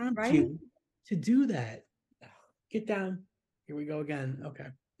Exactly, prompt right. you to do that? Get down. Here we go again. Okay.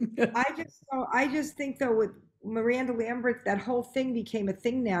 I just think though with Miranda Lambert, that whole thing became a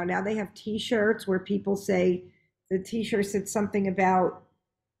thing now. Now they have T-shirts where people say the T-shirt said something about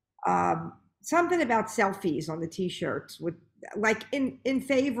selfies on the T-shirts with like in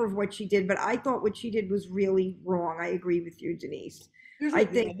favor of what she did. But I thought what she did was really wrong. I agree with you, Denise. I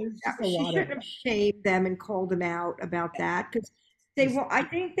think There's just a she lot of shouldn't have shamed them and called them out about that because just I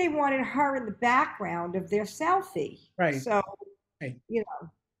think they wanted her in the background of their selfie. right. So, Right. you know,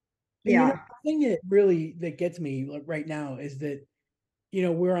 And yeah. the thing that gets me like right now is that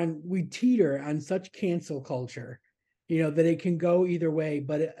we teeter on such cancel culture, that it can go either way,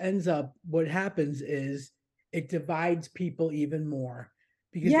 but it ends up what happens is it divides people even more.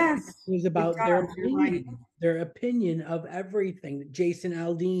 because it Yes, was it about does. You're right. their opinion of everything. Jason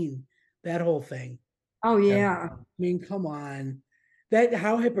Aldean, that whole thing. Oh And yeah. I mean, come on, that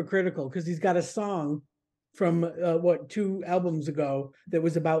how hypocritical, because he's got a song from what, 2 albums ago that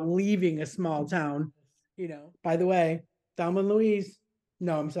was about leaving a small town. By the way, Thelma and Louise.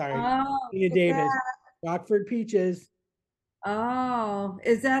 No, I'm sorry, Oh, Tina look at Davis, that. Rockford Peaches. Oh,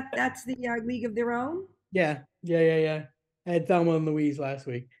 that's the League of Their Own? Yeah, yeah, yeah, yeah. I had Thelma and Louise last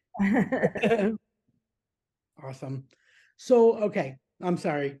week. Awesome. So, okay, I'm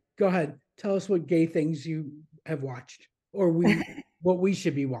sorry. Go ahead. Tell us what gay things you have watched, or what we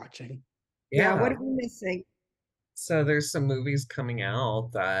should be watching. Yeah, what yeah, are we missing? so there's some movies coming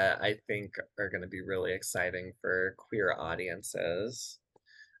out that I think are going to be really exciting for queer audiences.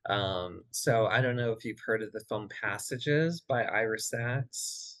 So I don't know if you've heard of the film Passages by Ira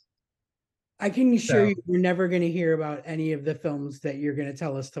Sachs. I can assure So you, we're never going to hear about any of the films that you're going to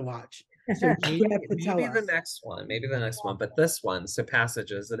tell us to watch. So maybe you have to tell maybe the us. next one, maybe the next one, but this one, so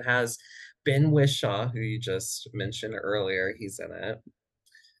Passages, it has Ben Whishaw, who you just mentioned earlier, he's in it.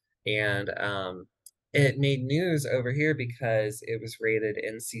 And it made news over here because it was rated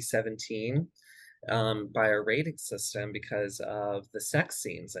NC-17 by our rating system because of the sex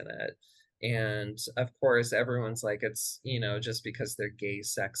scenes in it. And of course, everyone's like, it's, just because they're gay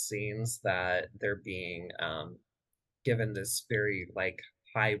sex scenes that they're being given this very like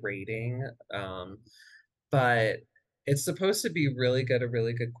high rating. But it's supposed to be really good, a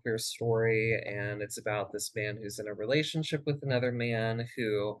really good queer story. And it's about this man who's in a relationship with another man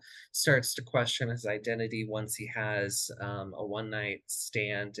who starts to question his identity once he has a one night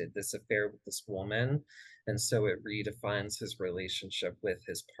stand, this affair with this woman. And so it redefines his relationship with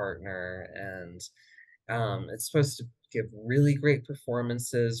his partner. And it's supposed to give really great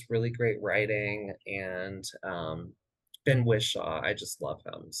performances, really great writing. And Ben Whishaw, I just love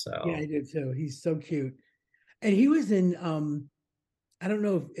him. Yeah, I So, do too. He's so cute. And he was in I don't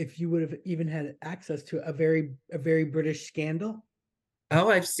know if you would have even had access to a very British Scandal oh,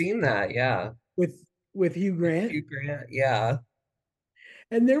 I've seen that. Yeah. with Hugh With Grant. Hugh Grant. Yeah.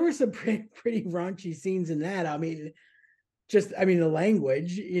 And there were some pretty raunchy scenes in that. I mean the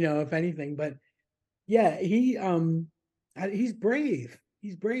language, if anything, but yeah, he's brave.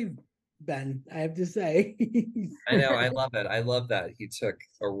 He's brave, Ben, I have to say. I know. I love it. I love that he took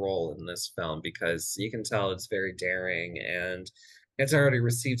a role in this film because you can tell it's very daring and it's already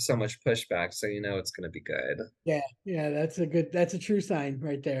received so much pushback. So, it's going to be good. Yeah, yeah, that's a true sign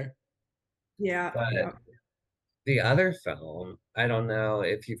right there. Yeah, yeah. But the other film, I don't know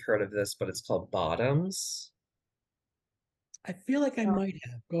if you've heard of this, but it's called Bottoms. I feel like I Oh, might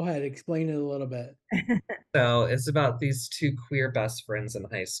have. Go ahead, explain it a little bit. So it's about these two queer best friends in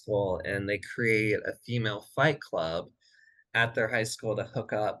high school, and they create a female fight club at their high school to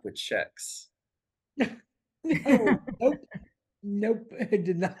hook up with chicks. No, nope, nope, I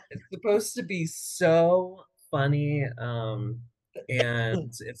did not. It's supposed to be so funny,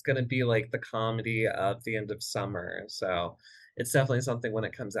 and it's gonna be like the comedy of the end of summer. So it's definitely something when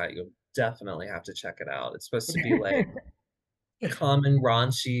it comes out, you'll definitely have to check it out. It's supposed to be like common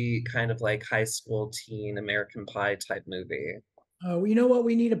raunchy, kind of like high school teen American Pie type movie. Oh, you know what?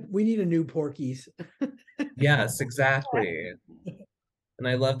 We need a new Porky's. Yes, exactly. And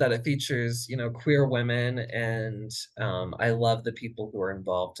I love that it features, queer women, and I love the people who are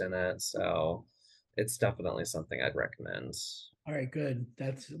involved in it. So it's definitely something I'd recommend. All right, good.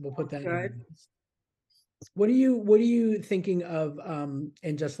 We'll put that in. good. What are you thinking of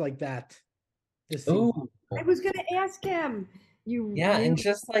and just like that this season? Oh, I was gonna ask him. You yeah, and really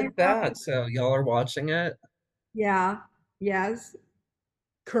just like that. So y'all are watching it. Yeah. Yes.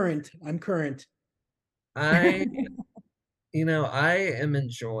 I'm current. I, I am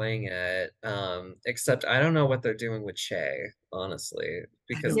enjoying it. Except I don't know what they're doing with Che, honestly, I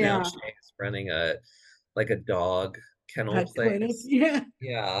because don't now Yeah. know. Che is running a dog kennel Pet clinic. place. Yeah.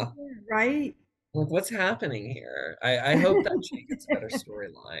 Yeah. Right? Like, what's happening here? I hope that Che gets a better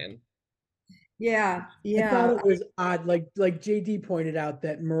storyline. Yeah. I thought Yeah. it was odd, like JD pointed out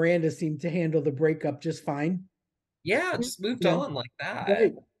that Miranda seemed to handle the breakup just fine. Yeah, just moved Yeah. on like that.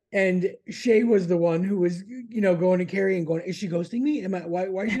 Right. And Shay was the one who was, going to Carrie and going, "Is she ghosting me? Why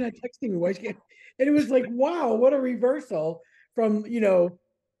is she not texting me? Why is she?" And it was like, wow, what a reversal from,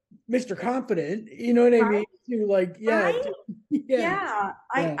 Mr. Confident, you know what I mean? Right. To like, yeah, Right. yeah, Yeah.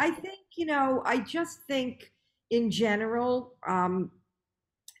 I yeah. I think, I just think in general,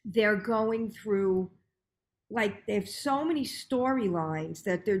 they're going through, like, they have so many storylines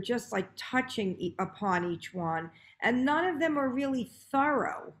that they're just like touching upon each one, and none of them are really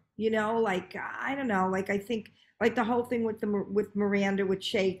thorough. Like, I don't know, like, I think Like the whole thing with Miranda with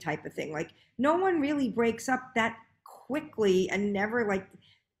Shay type of thing. Like no one really breaks up that quickly and never like,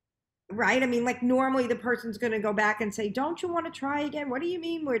 right? I mean, like normally the person's going to go back and say, "Don't you want to try again?" What do you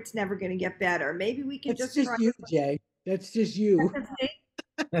mean where it's never going to get better? Maybe we can That's just try. just you, Jay. That's just you.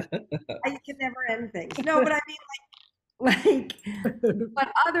 I can never end things. No, but I mean, like, but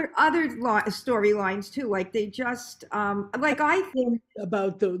storylines too. Like they just, like I think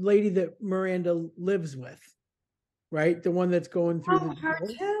about the lady that Miranda lives with, right? The one that's going through the her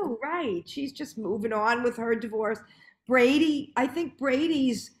divorce. too, right? She's just moving on with her divorce. Brady, I think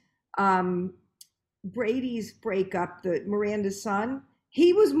um, Brady's breakup, the Miranda's son,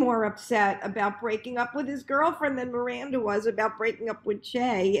 he was more upset about breaking up with his girlfriend than Miranda was about breaking up with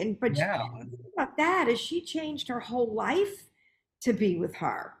Jay. And but Yeah. about that is she changed her whole life to be with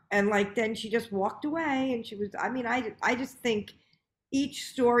her, and like then she just walked away, and she was. I mean, I just think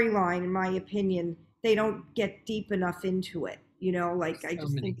each storyline, in my opinion, they don't get deep enough into it. You know, like I So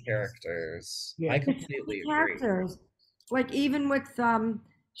just many think characters. Yeah. I completely agree. characters, like even with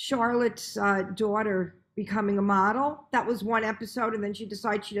Charlotte's daughter becoming a model. That was one episode, and then she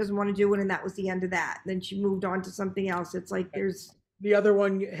decides she doesn't want to do it, and that was the end of that. Then she moved on to something else. It's like there's The other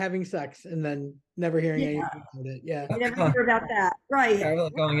one having sex and then never hearing yeah, anything about it. Yeah. you never hear about that, right?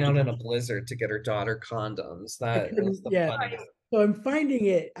 Charlotte going out in a blizzard to get her daughter condoms. That was the Yeah. funniest. So I'm finding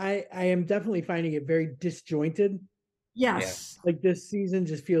it, I am definitely finding it very disjointed. Yes. Like this season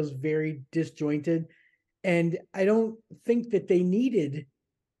just feels very disjointed. And I don't think that they needed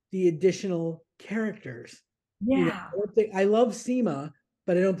the additional characters. You know, Yeah. I love Seema,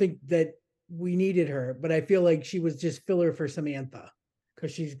 but I don't think that we needed her. But I feel like she was just filler for Samantha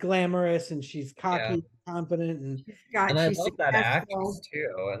because she's glamorous and she's cocky, confident, and And I She's love that successful. actress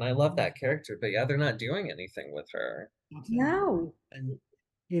too. And I love that character. But yeah, they're not doing anything with her. No. and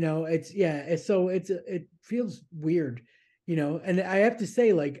it's it feels weird, and I have to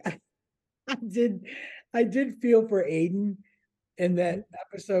say, like, I did I did feel for Aiden in that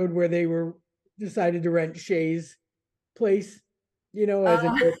episode where they were decided to rent Shay's place, as an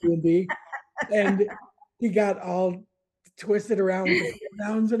Uh, Airbnb, and he got all twisted around with the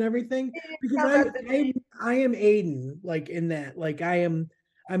pronouns and everything because I am Aiden, like in that, like I'm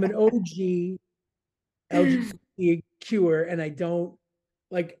an OG LGBTQer, and I don't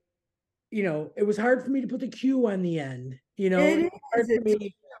like, it was hard for me to put the Q on the end, it hard is. for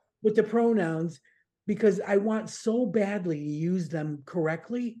me with the pronouns because I want so badly to use them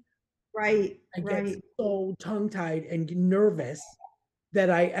correctly. Right. I get Right. so tongue tied and nervous that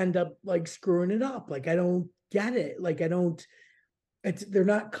I end up like screwing it up. Like I don't get it. Like I don't, they're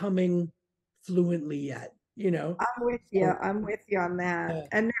not coming fluently yet, I'm with you. So, I'm with you on that. yeah.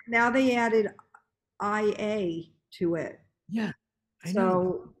 And now they added IA to it. Yeah, I know.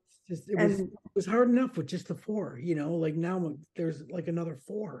 So It's just and it was hard enough with just the 4, like now there's like another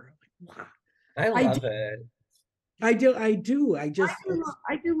 4. Like, wow. I I love do, it. I do. I just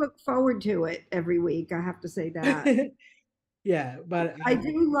I do look forward to it every week. I have to say that. yeah, but I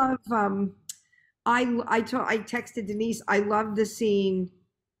do love I texted Denise, I love the scene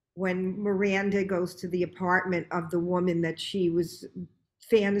when Miranda goes to the apartment of the woman that she was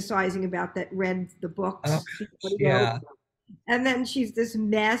fantasizing about that read the books. Oh, What he yeah. wrote. And then she's this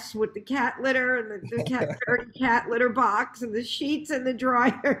mess with the cat litter and the dirty cat litter box and the sheets in the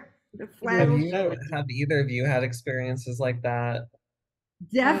dryer, the flannel. Have either of you had experiences like that?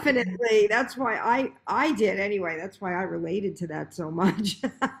 Definitely. That's why I did anyway. That's why I related to that so much.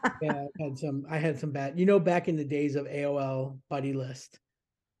 yeah, I had some bad, back in the days of AOL Buddy List,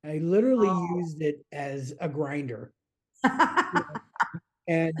 I literally used it as a grinder.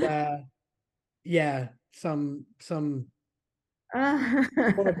 And yeah, some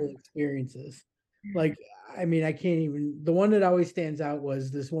horrible experiences. Like, I mean, I can't even, the one that always stands out was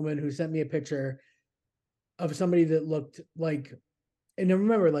this woman who sent me a picture of somebody that looked like, and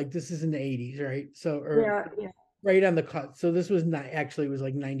remember, like, this is in the 80s, right? So, or yeah. right on the cut. So this was not actually, it was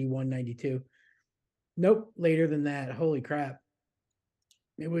like 91, 92. Nope, later than that. Holy crap.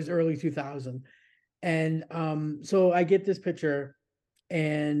 It was early 2000. And so I get this picture,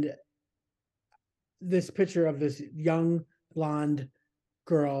 and this picture of this young blonde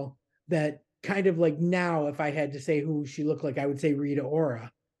girl that kind of like, now if I had to say who she looked like, I would say Rita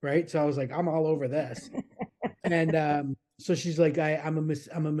Ora, right? So I was like, I'm all over this. And so she's like, I'm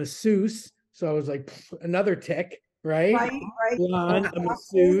a masseuse. So I was like, another tick, right? Right. Blonde, a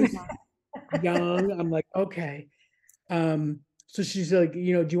masseuse, young. I'm like, okay. So she's like, do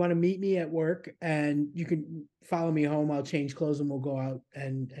you want to meet me at work and you can follow me home? I'll change clothes and we'll go out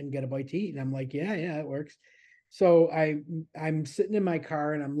and get a bite to eat. And I'm like, yeah, it works. So I'm sitting in my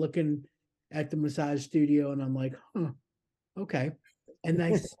car and I'm looking at the massage studio, and I'm like, huh, okay. And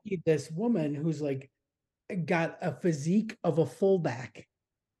I see this woman who's like got a physique of a fullback,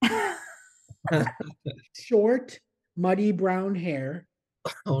 short, muddy brown hair,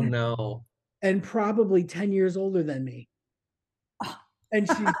 Oh no. and probably 10 years older than me. And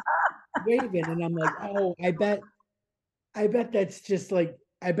she's waving, and I'm like, oh, I bet that's just like,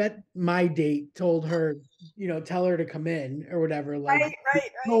 I bet my date told her, tell her to come in or whatever, like Right.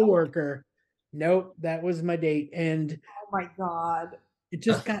 coworker. Nope, that was my date. And Oh my God.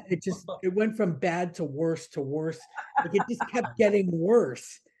 it went from bad to worse to worse. Like it just kept getting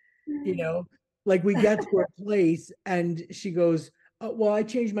worse, like we get to her place and she goes, oh, well, I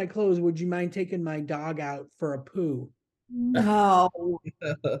changed my clothes. Would you mind taking my dog out for a poo? No.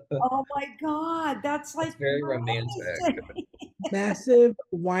 Oh my God. That's That's like very romantic. Massive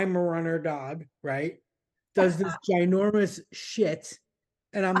Weimaraner dog, right? Does this ginormous shit.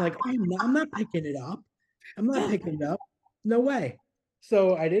 And I'm like, I'm not picking it up. I'm not picking it up. No way.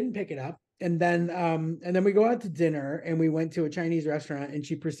 So I didn't pick it up. And then we go out to dinner and we went to a Chinese restaurant and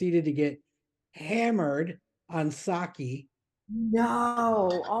she proceeded to get hammered on sake.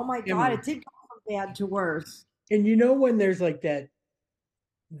 No. Oh my God. Hammered. It did go from bad to worse. And when there's like that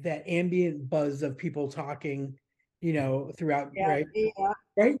ambient buzz of people talking, throughout, Yeah. right? Yeah.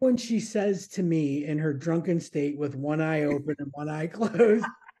 Right when she says to me in her drunken state with one eye open and one eye closed,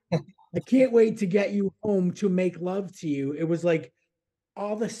 I can't wait to get you home to make love to you. It was like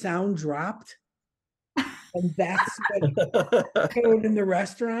all the sound dropped. And that's what came in the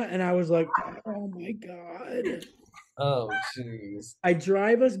restaurant. And I was like, oh my God. Oh, jeez. I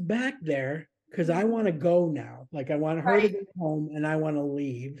drive us back there because I want to go now. Like I want her to Right. go home and I want to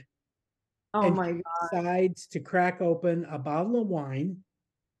leave. Oh And my she God. decides to crack open a bottle of wine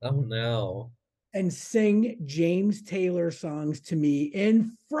Oh no. and sing James Taylor songs to me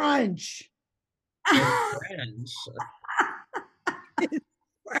in French. In French.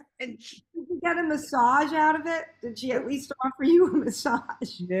 French. Did you get a massage out of it? Did she at least offer you a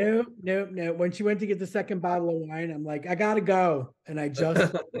massage? No. When she went to get the second bottle of wine, I'm like, I gotta go. And I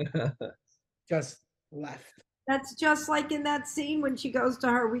just left. That's just like in that scene when she goes to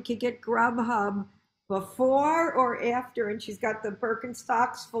her, we could get Grubhub before or after, and she's got the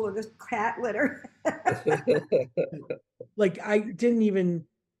Birkenstocks full of this cat litter. Like I didn't even,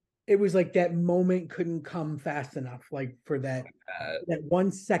 it was like that moment couldn't come fast enough, like for that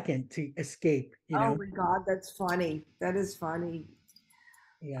 1 second to escape, Oh my God, that's funny. That is funny.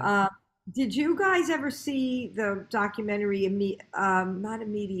 Yeah. Did you guys ever see the documentary, not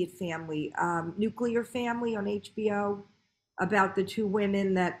Immediate Family, Nuclear Family on HBO, about the two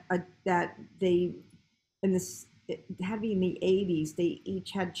women that they in this, it had to be in the 80s. They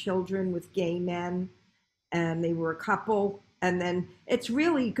each had children with gay men, and they were a couple. And then it's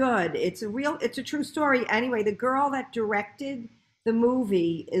really good. It's a true story. Anyway, the girl that directed the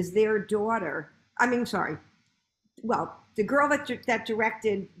movie is their daughter. I mean, sorry. Well, the girl that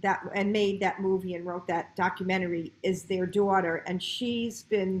directed that and made that movie and wrote that documentary is their daughter, and she's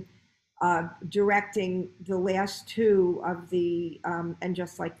been directing the last two of the and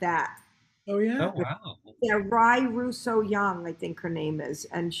just like that. Oh yeah. Oh wow. Yeah, Rai Russo Young, I think her name is,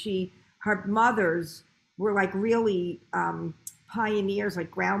 and her mothers were like really pioneers, like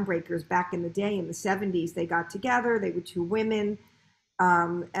groundbreakers back in the day in the 70s. They got together. They were two women,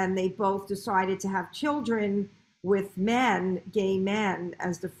 and they both decided to have children with men, gay men,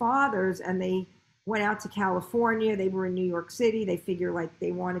 as the fathers, and they went out to California. They were in New York City. They figured like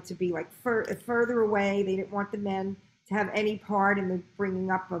they wanted to be like further away. They didn't want the men to have any part in the bringing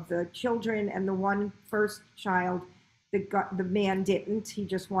up of the children. And the one first child, the man didn't. He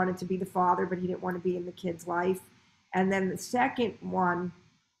just wanted to be the father, but he didn't want to be in the kid's life. And then the second one,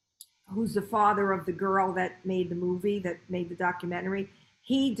 who's the father of the girl that made the movie, that made the documentary,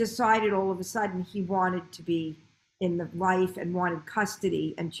 he decided all of a sudden he wanted to be in the life and wanted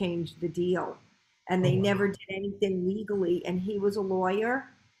custody and changed the deal. And they never did anything legally. And he was a lawyer,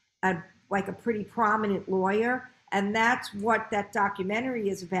 like a pretty prominent lawyer. And that's what that documentary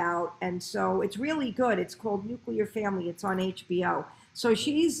is about. And so it's really good. It's called Nuclear Family. It's on HBO. So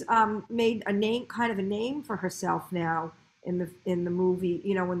she's made a name, kind of a name for herself now in the movie,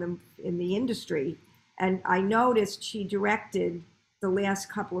 in the industry. And I noticed she directed the last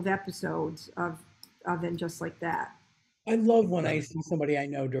couple of episodes of And Just Like That. I love when I see somebody I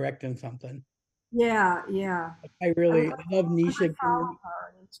know directing something. Yeah. I love Nisha. I follow her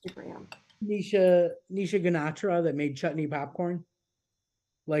on Instagram. Nisha Ganatra that made Chutney Popcorn.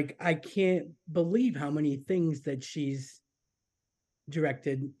 Like I can't believe how many things that she's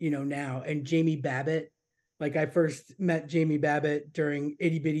directed, now. And Jamie Babbitt, Like I first met Jamie Babbitt during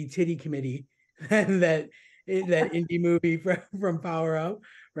Itty Bitty Titty Committee, and that indie movie from Power Up,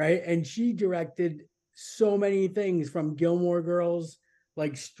 right? And she directed so many things from Gilmore Girls,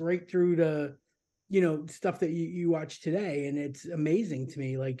 like straight through to, stuff that you watch today, and it's amazing to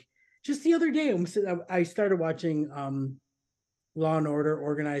me. Like just the other day, I started watching Law and Order: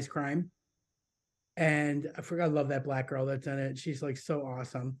 Organized Crime, and I love that black girl that's in it. She's like so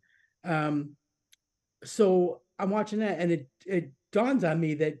awesome. Um, so I'm watching that, and it dawns on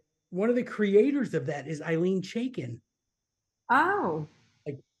me that one of the creators of that is Eileen Chaikin. Oh.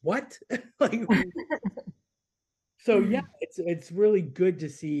 Like what? Like so yeah, it's really good to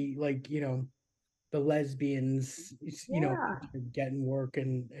see, like, the lesbians, Yeah. getting work,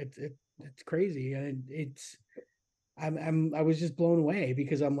 and it's crazy, and I was just blown away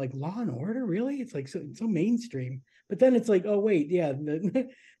because I'm like, Law and Order, really? It's like so mainstream. But then it's like, oh wait, yeah,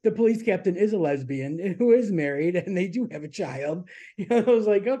 the police captain is a lesbian who is married, and they do have a child. I was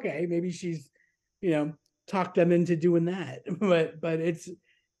like, okay, maybe she's, talked them into doing that. But it's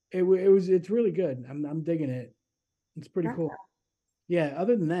really good. I'm digging it. It's pretty Yeah. cool. Yeah.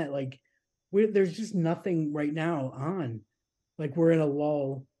 Other than that, like, there's just nothing right now on. Like we're in a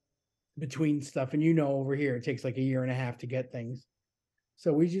lull between stuff, and over here it takes like a year and a half to get things.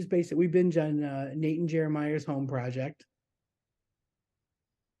 So we just basically we binge on Nate and Jeremiah's Home Project.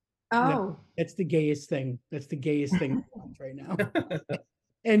 Oh. That's the gayest thing. That's the gayest thing right now.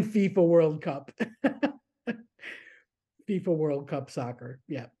 And FIFA World Cup. FIFA World Cup soccer.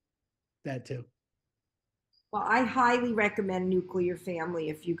 Yeah, that too. Well, I highly recommend Nuclear Family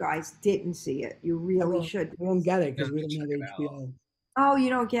if you guys didn't see it. You really should. I won't get it because Yeah, we don't check have it out. HBO. Oh, you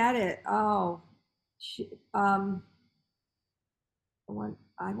don't get it. Oh.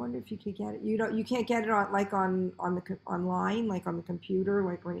 I wonder if you could get it. You can't get it online, like on the computer,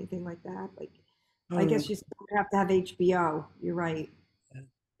 like or anything like that. Like I No. guess you still have to have HBO. You're right.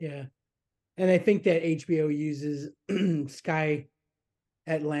 Yeah. And I think that HBO uses Sky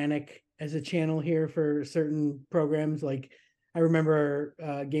Atlantic as a channel here for certain programs. Like I remember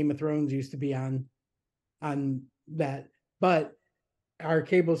Game of Thrones used to be on that, but our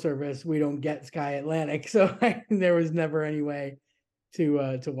cable service, we don't get Sky Atlantic, so there was never any way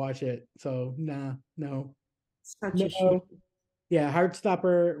to watch it. So no. Such a shame. Yeah,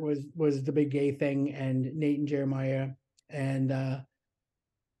 Heartstopper was the big gay thing, and Nate and Jeremiah, and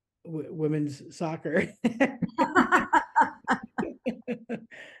women's soccer.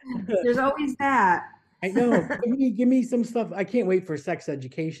 There's always that. I know. Give me some stuff. I can't wait for Sex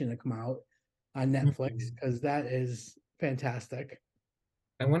Education to come out on Netflix because that is fantastic.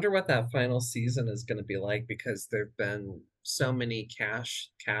 I wonder what that final season is going to be like because there've been so many cast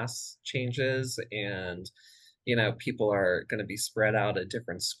changes, and people are going to be spread out at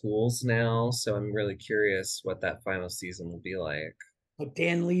different schools now. So I'm really curious what that final season will be like. Like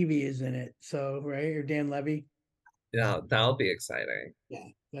Dan Levy is in it, so right, or Dan Levy. Yeah, that'll be exciting. Yeah,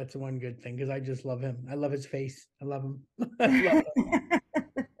 that's one good thing because I just love him. I love his face. I love him. I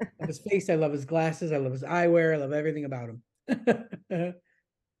love his face. I love his glasses. I love his eyewear. I love everything about him.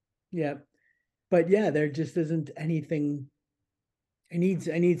 Yeah, but yeah, there just isn't anything. I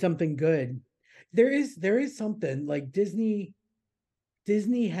need something good. There is something like Disney.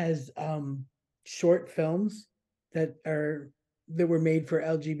 Disney has short films that were made for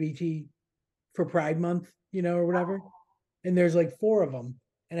LGBT for Pride Month, or whatever. And there's like 4 of them,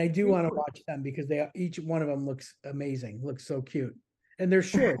 and I do want to watch them because each one of them looks amazing, looks so cute, and they're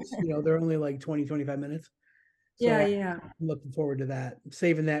shorts. They're only like 20, 25 minutes. So Yeah, I'm yeah. looking forward to that. I'm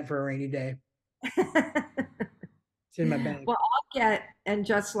saving that for a rainy day. It's in my bag. Well, and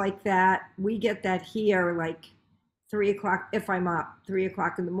just like that, we get that here like 3 o'clock if I'm up, 3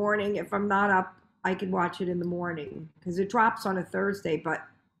 o'clock in the morning. If I'm not up, I can watch it in the morning because it drops on a Thursday, but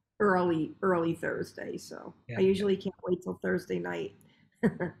early Thursday. So Yeah. I usually can't wait till Thursday night.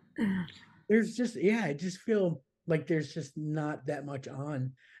 There's just, yeah, I just feel like there's just not that much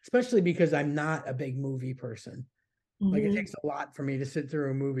on, especially because I'm not a big movie person. Like it Mhm. takes a lot for me to sit through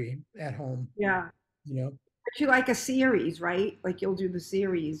a movie at home, Yeah. you know? But you like a series, right? Like you'll do the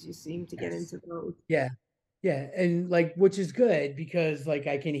series. You seem to get Yes. into those. Yeah. Yeah. And like, which is good because like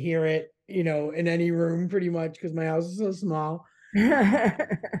I can hear it, in any room pretty much because my house is so small.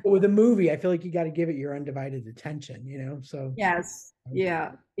 But with a movie, I feel like you got to give it your undivided attention. So, Yes.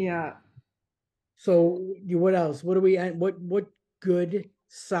 Yeah. Yeah. what else? What good,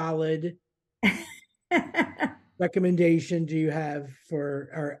 solid recommendation do you have for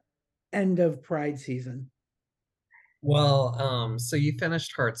our end of Pride season? Well, so you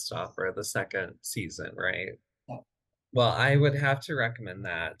finished Heartstopper, the second season, right? Well, I would have to recommend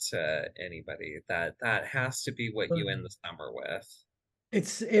that to anybody. That has to be what you end the summer with.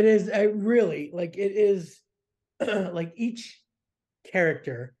 It is I really like it is like each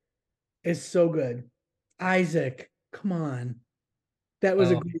character is so good. Isaac, come on. That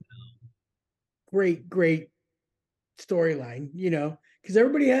was a Oh, great storyline, because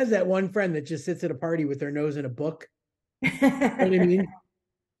everybody has that one friend that just sits at a party with their nose in a book. You know what I mean?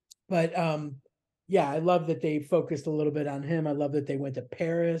 But yeah, I love that they focused a little bit on him. I love that they went to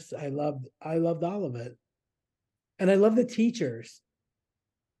Paris. I loved all of it. And I love the teachers.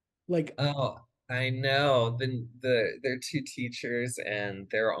 Like, oh, I know. They're two teachers and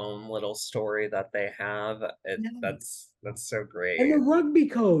their own little story that they have. That's so and the great. rugby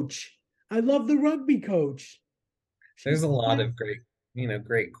coach. I love the rugby coach. There's She's a the lot best. of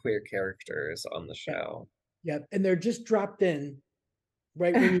great queer characters on the Yeah, show. yeah, and they're just dropped in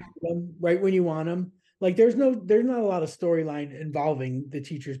right when you need them, right when you want them. Like there's not a lot of storyline involving the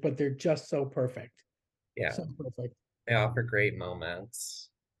teachers, but they're just so perfect, Yeah, so perfect. they offer great moments.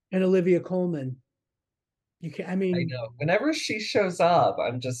 And Olivia Colman, you can, I I mean, know. Whenever she shows up,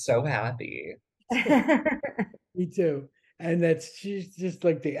 I'm just so happy. me too. And she's just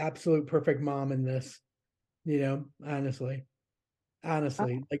like the absolute perfect mom in this, honestly, I'll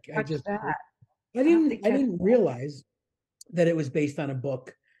like watch that. I I'll have to catch didn't realize that it was based on a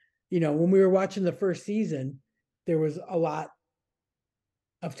book. When we were watching the first season, there was a lot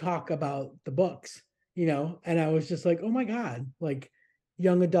of talk about the books, and I was just like, oh my God, like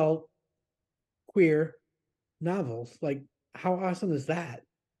young adult queer novels. Like, how awesome is that?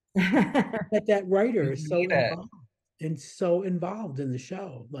 that. That writer We is need it. so involved in the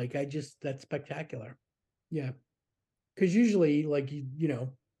show. Like, that's spectacular. Yeah. Because usually, like,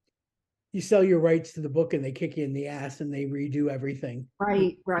 you sell your rights to the book and they kick you in the ass and they redo everything.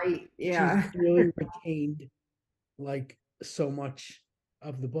 Right. She's Yeah. really retained like so much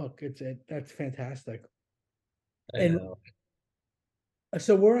of the book. That's fantastic. I And know.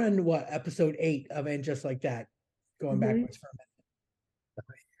 so we're on what, episode 8 of And Just Like That, going Mhm. backwards for a minute.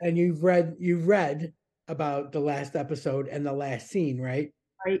 And you've read about the last episode and the last scene, right?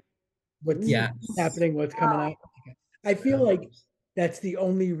 Right. What's Mhm. Yes. happening, what's coming up. I feel like that's the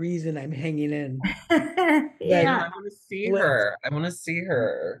only reason I'm hanging in. I know. That Yeah. I want to see Gla- her. I want to see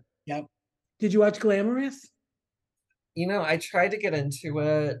her. Yep. Did you watch Glamorous? I tried to get into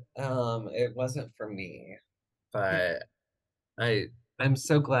it. It wasn't for me, but I I'm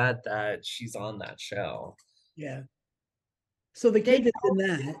so glad that she's on that show. Yeah. So the They kid that's in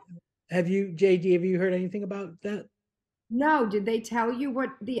that, JD, have you heard anything about that? No, did they tell you what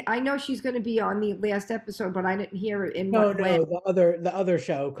I know she's going to be on the last episode, but I didn't hear it in No, what way. no, the other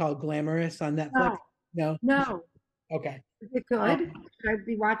show called Glamorous on Netflix. No, No? no. Okay. Is it Um, good? Should I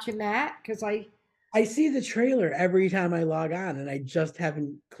be watching that? Because I see the trailer every time I log on and I just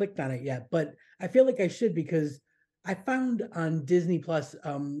haven't clicked on it yet, but I feel like I should because I found on Disney Plus,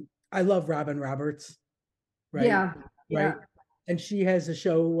 I love Robin Roberts, right? yeah, Right. yeah. And she has a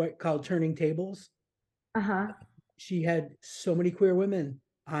show called Turning Tables. Uh-huh. She had so many queer women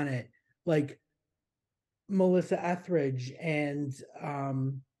on it, like Melissa Etheridge and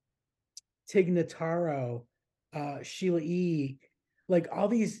Tig Notaro, Sheila E., like all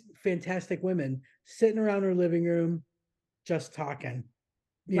these fantastic women sitting around her living room just talking.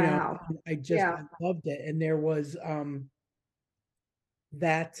 Wow. Yeah. I loved it. And there was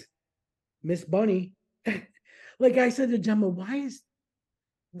that Miss Bunny. Like I said to Gemma,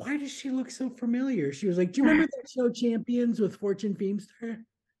 why does she look so familiar? She was like, do you remember that show Champions with Fortune Feimster?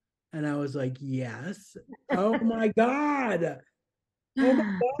 And I was like, yes. Oh my God. Oh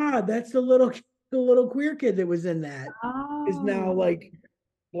my God. That's the little queer kid that was in that is now Oh. like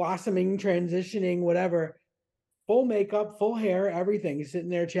blossoming, transitioning, whatever, full makeup, full hair, everything, sitting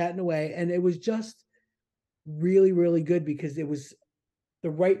there chatting away. And it was just really, really good because it was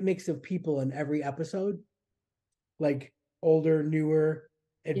the right mix of people in every episode, like older, newer,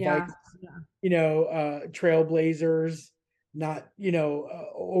 advice, Yeah. Yeah. trailblazers, not,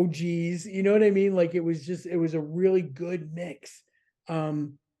 OGs, you know what I mean? Like it was a really good mix.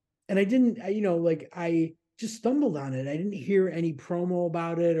 And I didn't, like I just stumbled on it. I didn't hear any promo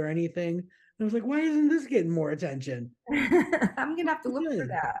about it or anything. And I was like, why isn't this getting more attention? I'm gonna have to look for Good.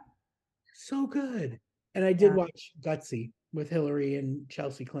 that. So good. And I did Yeah. watch Gutsy with Hillary and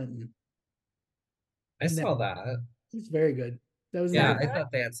Chelsea Clinton. I And that saw that. was very good. That was Is that Yeah, very, I good?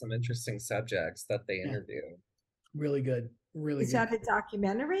 thought they had some interesting subjects that they yeah, interviewed. really good. Really Is good. that a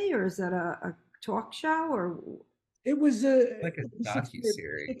documentary or is that a talk show or It was Like a a six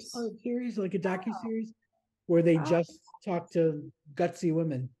docu-series. part series, like a docu oh, series, where they oh, just talk to gutsy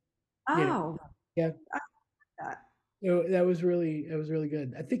women. You know, oh, yeah, I like that. That was really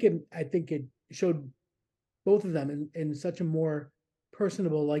good. I think it showed both of them in such a more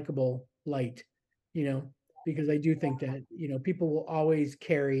personable, likable light, you know, because I do think that, people will always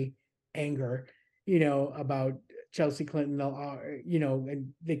carry anger, about Chelsea Clinton,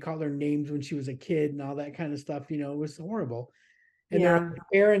 and they called her names when she was a kid and all that kind of stuff, it was horrible. And they're Yeah, like,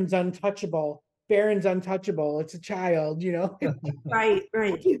 Barron's untouchable. Barron's untouchable. It's a child, right,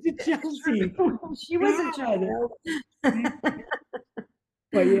 right. It's a Chelsea. She was a God. child.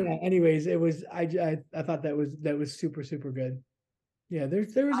 But yeah, anyways, it was I thought that was super super good. Yeah, there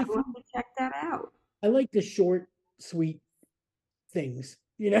was a I'd few. love to check that out. I like the short, sweet things.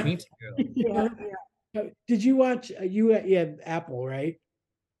 Me too. You Yeah, know? Did you watch? You had Apple, right?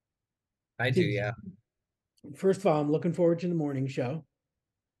 I do, Did yeah. First of all, I'm looking forward to the morning show.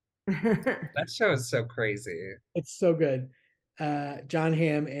 yeah. That show is so crazy. It's so good. John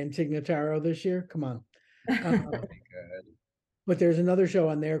Hamm and Tig Notaro this year. Come on. Really good. But there's another show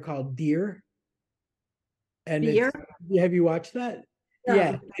on there called Dear, and Beer? have you watched that?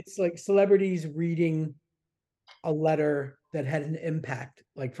 Yeah, No. it's like celebrities reading a letter that had an impact,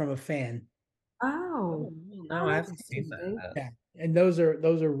 like from a fan. Oh, No, oh, I that's haven't seen interesting. that. Yeah, and those are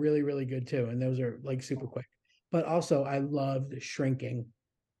really really good too, and those are like super quick. But also, I loved Shrinking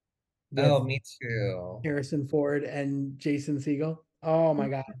with Oh, me too. Harrison Ford and Jason Segel. Oh my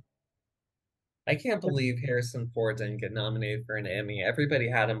God. I can't believe Harrison Ford didn't get nominated for an Emmy. Everybody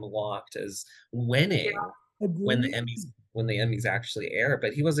had him locked as winning when the Agreed. Emmys actually air,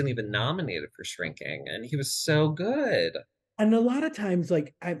 but he wasn't even nominated for Shrinking, and he was so good. And a lot of times,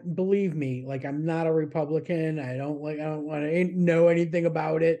 like, I believe me, like, I'm not a Republican. I don't want to know anything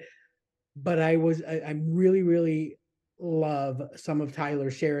about it. But I really, really love some of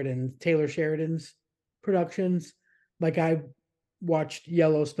Taylor Sheridan's productions. Like, I watched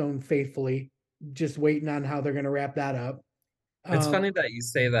Yellowstone faithfully, just waiting on how they're going to wrap that up. It's Um, funny that you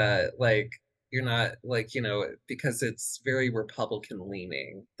say that, like, you're not like, because it's very Republican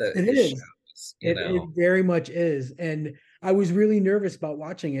leaning, it the is. shows, It very much is. And I was really nervous about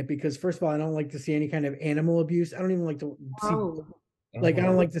watching it because, first of all, I don't like to see any kind of animal abuse. I don't even like to see, Oh, like, I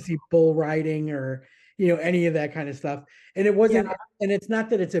don't Oh, like to see bull riding or, any of that kind of stuff. And it yeah. wasn't, and it's not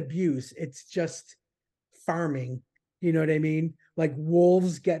that it's abuse, it's just farming. You know what I mean? Like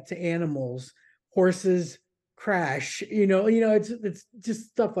wolves get to animals, horses crash, it's just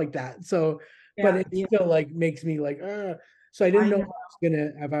stuff like that. So, but Yeah, it yeah. still like makes me like, so I didn't I know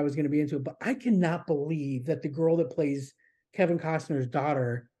know. if I was gonna be into it, but I cannot believe that the girl that plays Kevin Costner's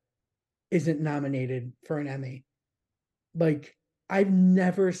daughter isn't nominated for an Emmy. Like, I've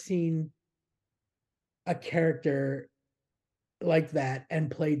never seen a character like that and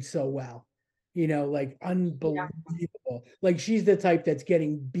played so well. Like Yeah. unbelievable. Like, she's the type that's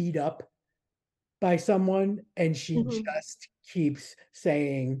getting beat up by someone and she Mhm. just keeps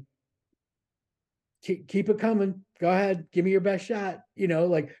saying, keep it coming. Go ahead, give me your best shot.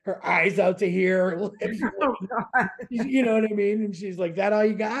 Like her eyes out to here, her lips, Oh God. you know what I mean? And she's like, that all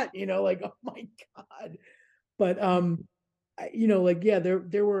you got? Like, oh my God. But like, yeah,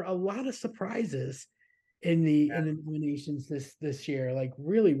 there were a lot of surprises in the nominations this year. Like,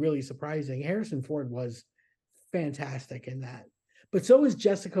 really, really surprising. Harrison Ford was fantastic in that. But so is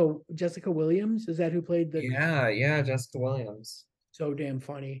Jessica Williams. Is that who played the yeah, yeah, Jessica Williams. so damn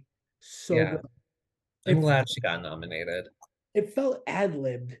funny? So Yeah, good. I'm It glad she got nominated. it felt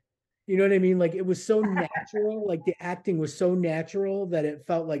ad-libbed. You know what I mean? Like, it was so natural, like the acting was so natural that it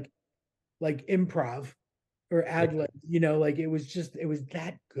felt like improv or Yeah. ad lib, like it was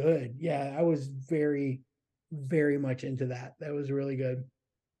that good. Yeah, I was very, very much into that. That was really good.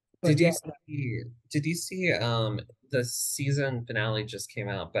 But Did yeah, you see did you see the season finale just came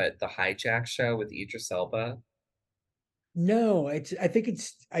out, but the Hijack show with Idris Elba? no, I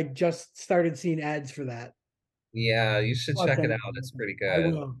just started seeing ads for that. Yeah, you should Watch check it out. anything. It's pretty I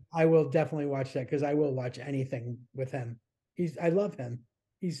good. will. I will definitely watch that because I will watch anything with him. I love him.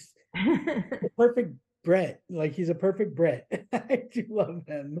 He's the perfect Brit. Like, he's a perfect Brit. I do love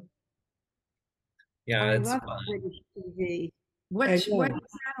him. Yeah, I it's love fun. British TV. And What is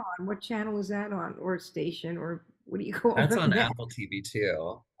that on? What channel is that on? Or station? Or what do you call That's on that? Apple TV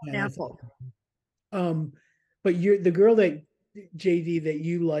too. yeah, that's Apple. um. But you're the girl that JD that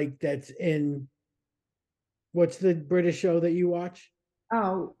you like. That's in what's the British show that you watch?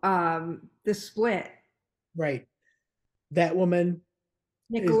 Oh, The Split. Right. That woman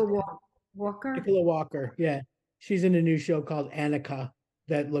is Nicola Walker. Nicola Walker. Yeah. She's in a new show called Annika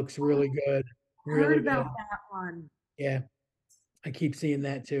that looks really good. Heard Really about good. that one. Yeah. I keep seeing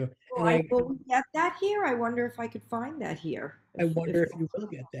that too. Well, And I will we get that here? I wonder if I could find that here. I wonder if you will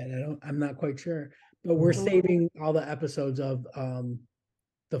get that. I'm not quite sure. But we're saving all the episodes of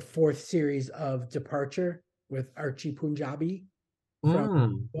the fourth series of Departure with Archie Punjabi from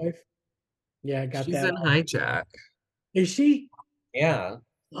Mm, Wife. Yeah, I got she's that. in Hijack. Is she? Yeah,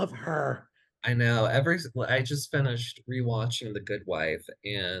 Love her. I know. I just finished rewatching The Good Wife,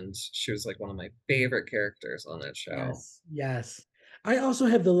 and she was like one of my favorite characters on that show. Yes, yes. I also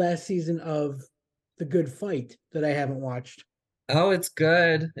have the last season of The Good Fight that I haven't watched. Oh, it's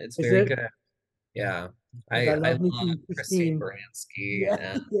good. It's Is very it? good. Yeah. Because I I love me love some Christine Christine. Baranski, Yeah,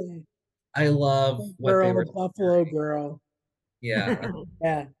 and yeah. I love what they Girl, were Buffalo doing. girl. Yeah.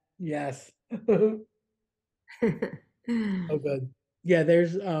 Yeah, yes. Oh, good. Yeah,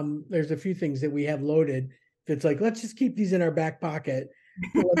 there's a few things that we have loaded that's like, let's just keep these in our back pocket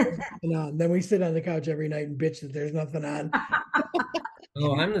for when there's nothing on. Then we sit on the couch every night and bitch that there's nothing on.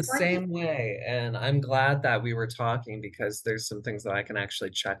 Oh, I'm the same way. And I'm glad that we were talking because there's some things that I can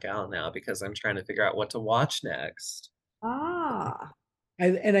actually check out now because I'm trying to figure out what to watch next. Ah,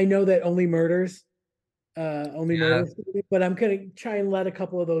 And I know that only Yeah. murders, but I'm gonna try and let a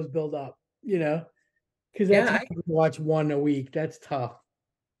couple of those build up, because that's Yeah, hard to watch one a week. That's tough.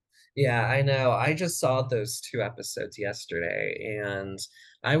 yeah, I know. I just saw those two episodes yesterday and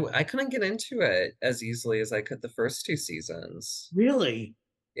I couldn't get into it as easily as I could the first two seasons. Really?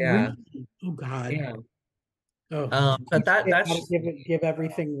 Yeah. Really? Oh God. Yeah. Oh, But you gotta that's give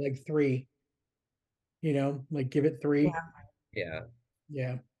everything like three, like give it three. yeah. yeah,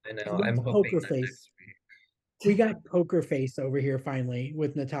 Yeah. I I know. I'm love hoping Poker that Face. next week. We got Poker Face over here finally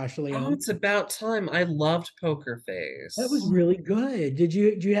with Natasha Oh, Lyonne. it's about time. I loved Poker That was Face really good. Did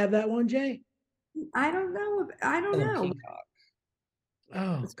you have that one, Jay? I don't know. I don't on know. Peacock.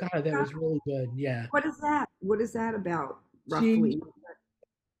 Oh It's- God, that was really good. Yeah. What is that? What is that about, She roughly?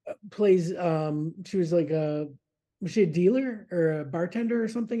 plays she was like was she a dealer or a bartender or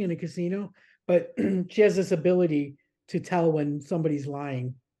something in a casino? But she has this ability to tell when somebody's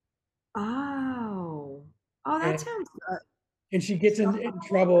lying. Oh, oh, that And sounds good. and she gets in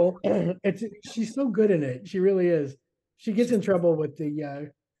trouble. She's so good in it. She really is. She gets She's in trouble with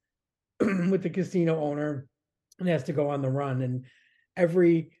the with the casino owner and has to go on the run. And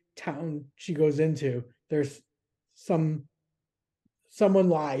every town she goes into, there's some someone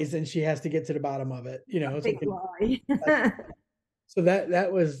lies and she has to get to the bottom of it. So, Big lie. so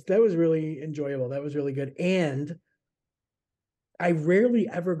that was really enjoyable. That was really good. And I rarely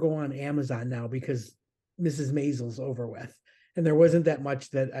ever go on Amazon now because Mrs. Maisel's over with. And there wasn't that much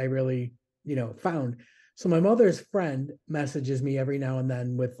that I really, found. So my mother's friend messages me every now and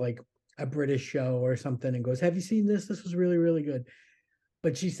then with like a British show or something and goes, "Have you seen this? This was really, really good."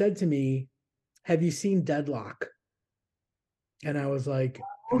 But she said to me, "Have you seen Deadlock?" And I was like,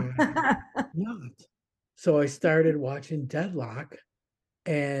 not. So I started watching Deadlock,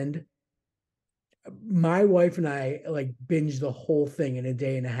 and my wife and I like binged the whole thing in a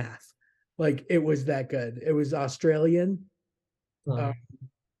day and a half. Like it was that good. It was Australian, uh, Um,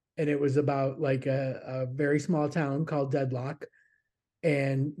 and it was about like a very small town called Deadlock,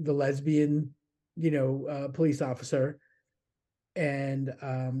 and the lesbian, police officer, and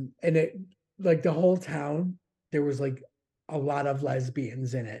it like the whole town. There was like a lot of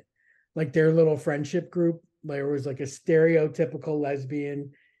lesbians in it, like their little friendship group. There was like a stereotypical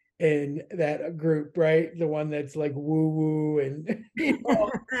lesbian in that group, right? The one that's like woo woo and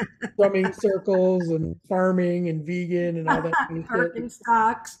drumming circles and farming and vegan and all that kind of shit.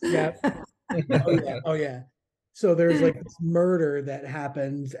 Birkenstocks. Yeah. Oh yeah. Oh yeah. So there's like this murder that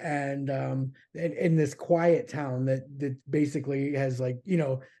happens, and in this quiet town that basically has like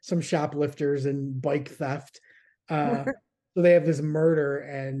some shoplifters and bike theft. So they have this murder,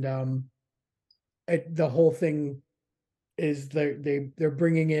 and the whole thing is they're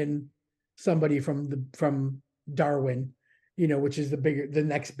bringing in somebody from Darwin, which is the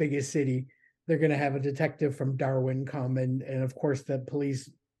next biggest city. They're going to have a detective from Darwin come, and of course the police,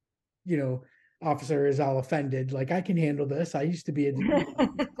 you know, officer is all offended. Like, I can handle this. I used to be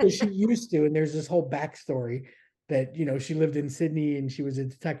so she used to, and there's this whole backstory that she lived in Sydney and she was a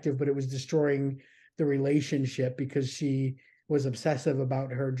detective, but it was destroying the relationship because she was obsessive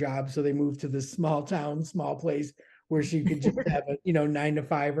about her job. So they moved to this small town, small place where she could just have a 9 to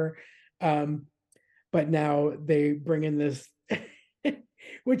 5er. But now they bring in this,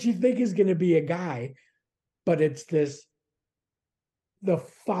 which you think is going to be a guy, but it's the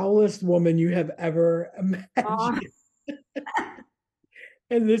foulest woman you have ever Oh, imagined.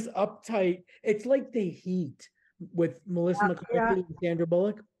 And this uptight, it's like The Heat with Melissa McCarthy yeah, and Sandra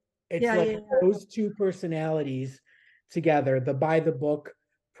Bullock. It's yeah, like yeah. those two personalities together, the by the book,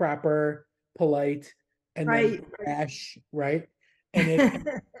 proper, polite, and then Right. crash, right? And it's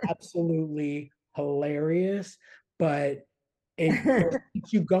absolutely hilarious, but it just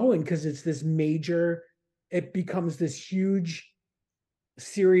keeps you going because it's this major, it becomes this huge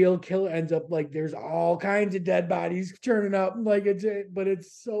serial killer, ends up like there's all kinds of dead bodies turning up, like but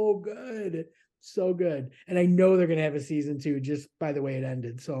it's so good, so good. And I know they're gonna have a season 2 just by the way it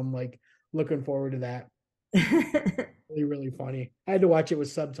ended. So I'm like looking forward to that. Really, really funny. I had to watch it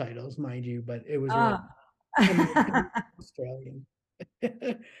with subtitles, mind you, but it was really, Ah. I'm Australian.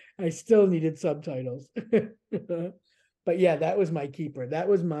 I still needed subtitles. But yeah, that was my keeper.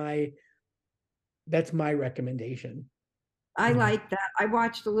 That's my recommendation. I like that. I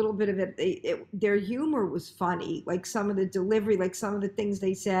watched a little bit of it. Their humor was funny, like some of the delivery, like some of the things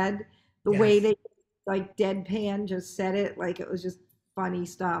they said, the way Yes. they like deadpan just said it, like it was just funny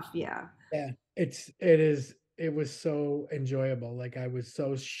stuff. Yeah. Yeah. It was so enjoyable. Like I was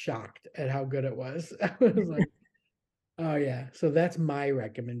so shocked at how good it was. I was like, oh yeah. So that's my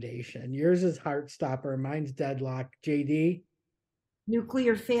recommendation. Yours is Heartstopper, mine's Deadlock. JD.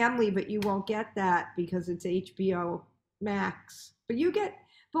 Nuclear Family, but you won't get that because it's HBO Max. But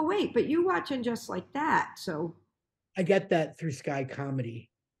wait, but you watching just like that. So, I get that through Sky Comedy.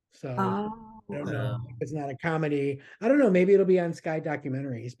 So oh, I don't know if Um, it's not a comedy. I don't know. Maybe it'll be on Sky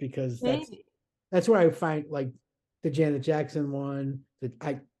Documentaries because maybe. that's where I find like the Janet Jackson one, the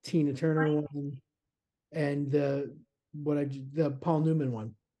Tina Turner one, and the Paul Newman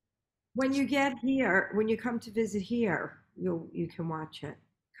one. When you get here, when you come to visit here, you can watch it.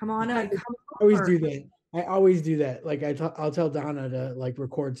 Come on, I come always over. do that. I always do that. Like I'll tell Donna to like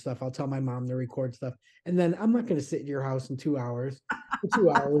record stuff. I'll tell my mom to record stuff, and then I'm not going to sit in your house in 2 hours, for 2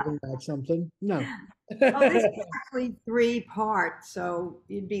 hours and watch something. No. Oh, this is actually 3 parts, so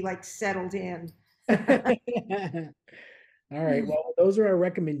you'd be like settled in. All right. Well, those are our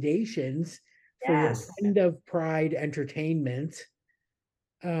recommendations for your Yes. end of Pride entertainment.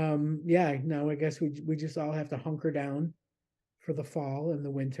 Yeah, no, I guess we just all have to hunker down for the fall and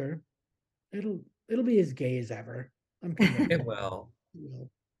the winter. It'll be as gay as ever. I'm convinced. it will. It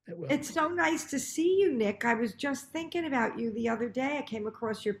will. It will. It's so nice to see you, Nick. I was just thinking about you the other day. I came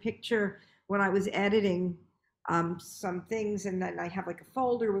across your picture when I was editing some things, and then I have like a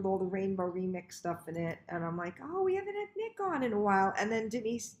folder with all the Rainbow Remix stuff in it. And I'm like, oh, we haven't had Nick on in a while. And then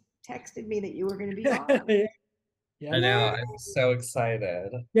Denise texted me that you were going to be on. Yeah. I know. Yay! I'm so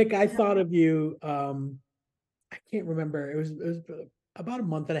excited. Nick, I thought of you. I can't remember. It was about a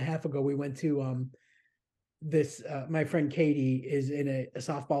month and a half ago. We went to this my friend Katie is in a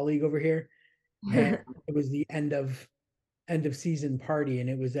softball league over here, and it was the end of season party, and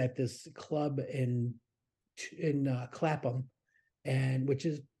it was at this club in Clapham, and which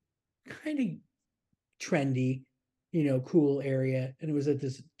is kind of trendy, cool area. And it was at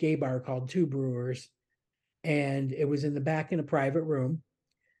this gay bar called Two Brewers, and it was in the back in a private room.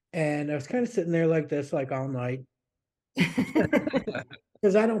 And I was kind of sitting there like this, like all night,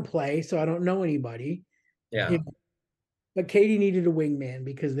 because I don't play, so I don't know anybody. Yeah. But Katie needed a wingman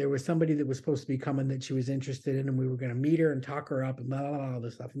because there was somebody that was supposed to be coming that she was interested in, and we were going to meet her and talk her up and blah, blah, blah, all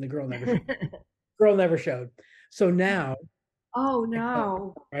this stuff. And the girl never showed. So now, Oh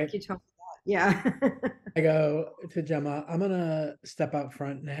no. right? You told me that. Yeah. I go to Gemma, I'm gonna step out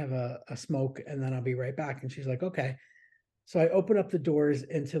front and have a smoke, and then I'll be right back. And she's like, okay. So I open up the doors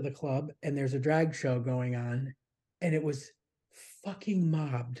into the club, and there's a drag show going on, and it was fucking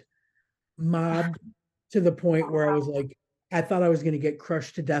mobbed to the point where I was like, I thought I was gonna get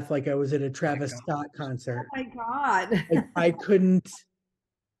crushed to death, like I was at a Travis Scott Oh concert. my God. Like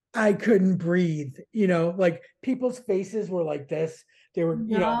I couldn't breathe, like people's faces were like this. They were,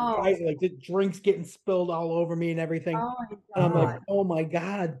 No. like the drinks getting spilled all over me and everything. Oh my And I'm like, God. oh my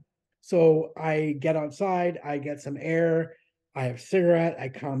God. So I get outside, I get some air, I have a cigarette, I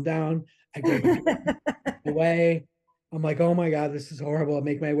calm down, I go away. I'm like, oh my God, this is horrible. I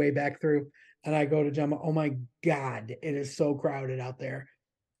make my way back through and I go to Gemma, oh my God, it is so crowded out there.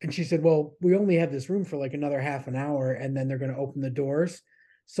 And she said, well, we only have this room for like another half an hour and then they're going to open the doors.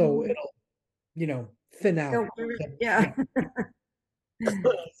 So Mhm. it'll, thin out. Yeah.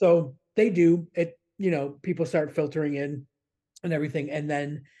 So they do it, people start filtering in and everything. And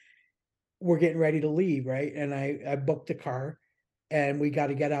then we're getting ready to leave, right? And I booked a car and we got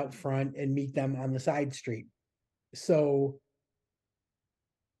to get out front and meet them on the side street. So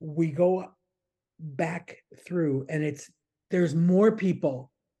we go back through and there's more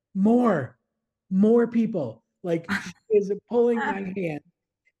people, more people. Like she is pulling my hand,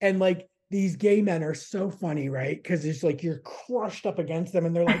 and like these gay men are so funny, right? Because it's like you're crushed up against them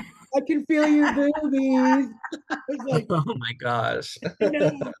and they're like, I can feel your boobies. I was like, Oh my gosh.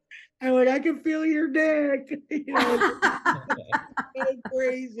 no. I'm like, I can feel your dick. So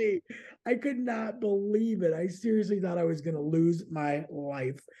crazy. I could not believe it. I seriously thought I was gonna lose my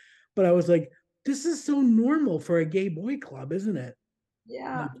life. But I was like, this is so normal for a gay boy club, isn't it?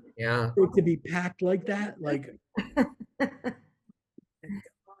 Yeah. Yeah. For it to be packed like that. Like The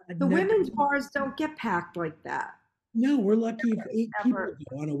women's bars don't get packed like that. no, we're lucky if 8 people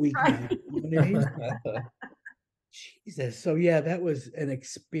go on a weeknight. You know what I mean? Jesus. So yeah, that was an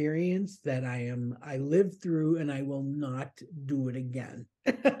experience that I lived through and I will not do it again.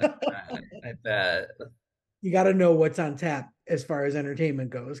 I bet. You got to know what's on tap as far as entertainment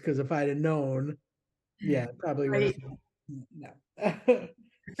goes, because if I'd have known, yeah, probably would have no.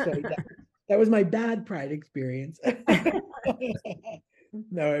 So yeah, that was my bad Pride experience.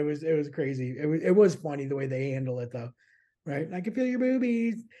 No, it was crazy. It was funny the way they handle it though, right? I can feel your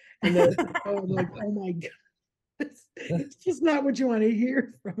boobies, and then I'm like, oh my god. It's just not what you want to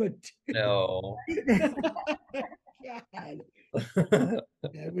hear from a dude. No. God. Yeah,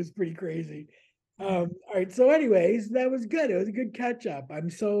 it was pretty crazy. All right. So, anyways, that was good. It was a good catch up. I'm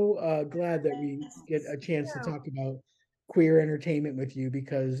so glad that we get a chance to talk about queer entertainment with you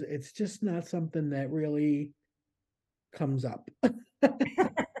because it's just not something that really comes up. Yeah,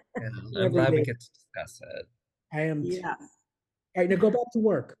 I'm glad we get to discuss it. I am. Yeah. All right. Now go back to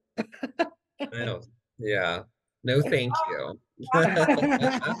work. I know. Yeah. No, thank you.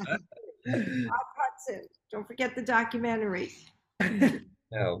 Don't forget the documentary.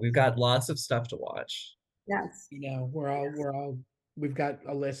 No, we've got lots of stuff to watch. Yes. You know, we've got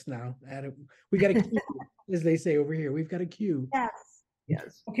a list now. We got a queue, as they say over here. We've got a queue. Yes.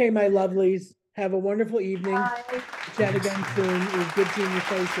 Yes. Okay, my lovelies. Have a wonderful evening. Bye. Chat again soon. It was good seeing your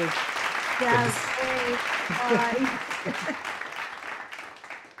faces. Yes. Bye.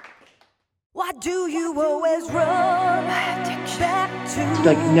 Why do you always run back to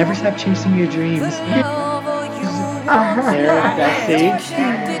like never stop chasing your dreams? There,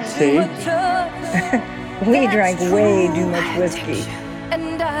 see? We drank way too much whiskey.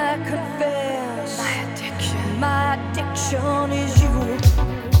 And I confess, my addiction is you.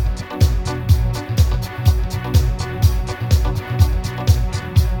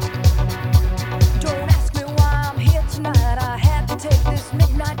 Don't ask me why I'm here tonight. I had to take this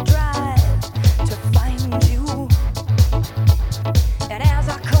midnight drive to find you. And as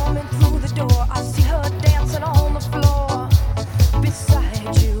I come in through the door, I see her dancing on the floor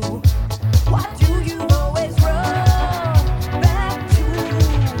beside you. Why do you always run back to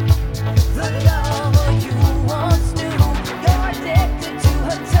the lover you once knew? You're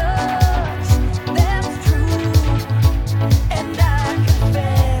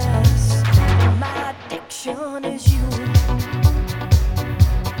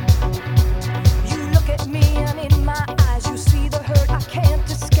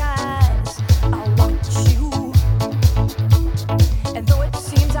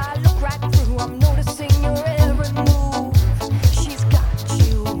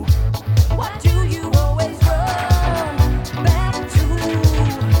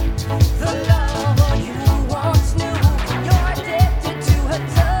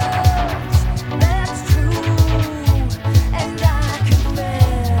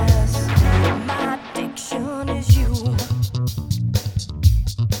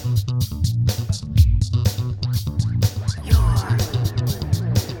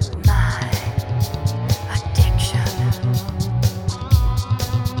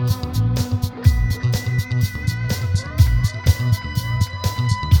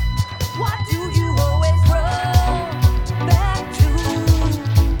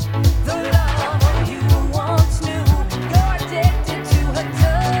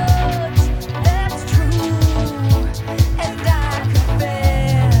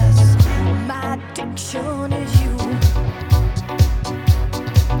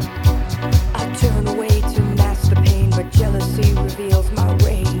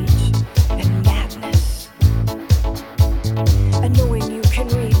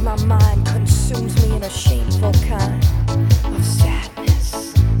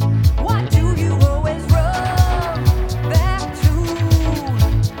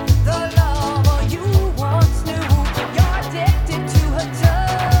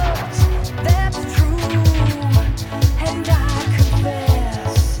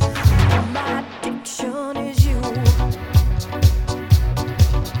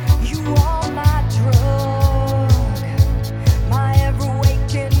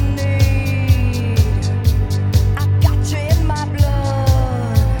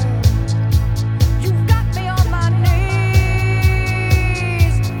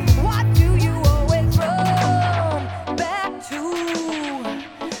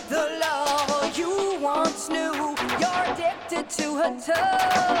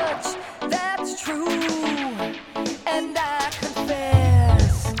much. That's true.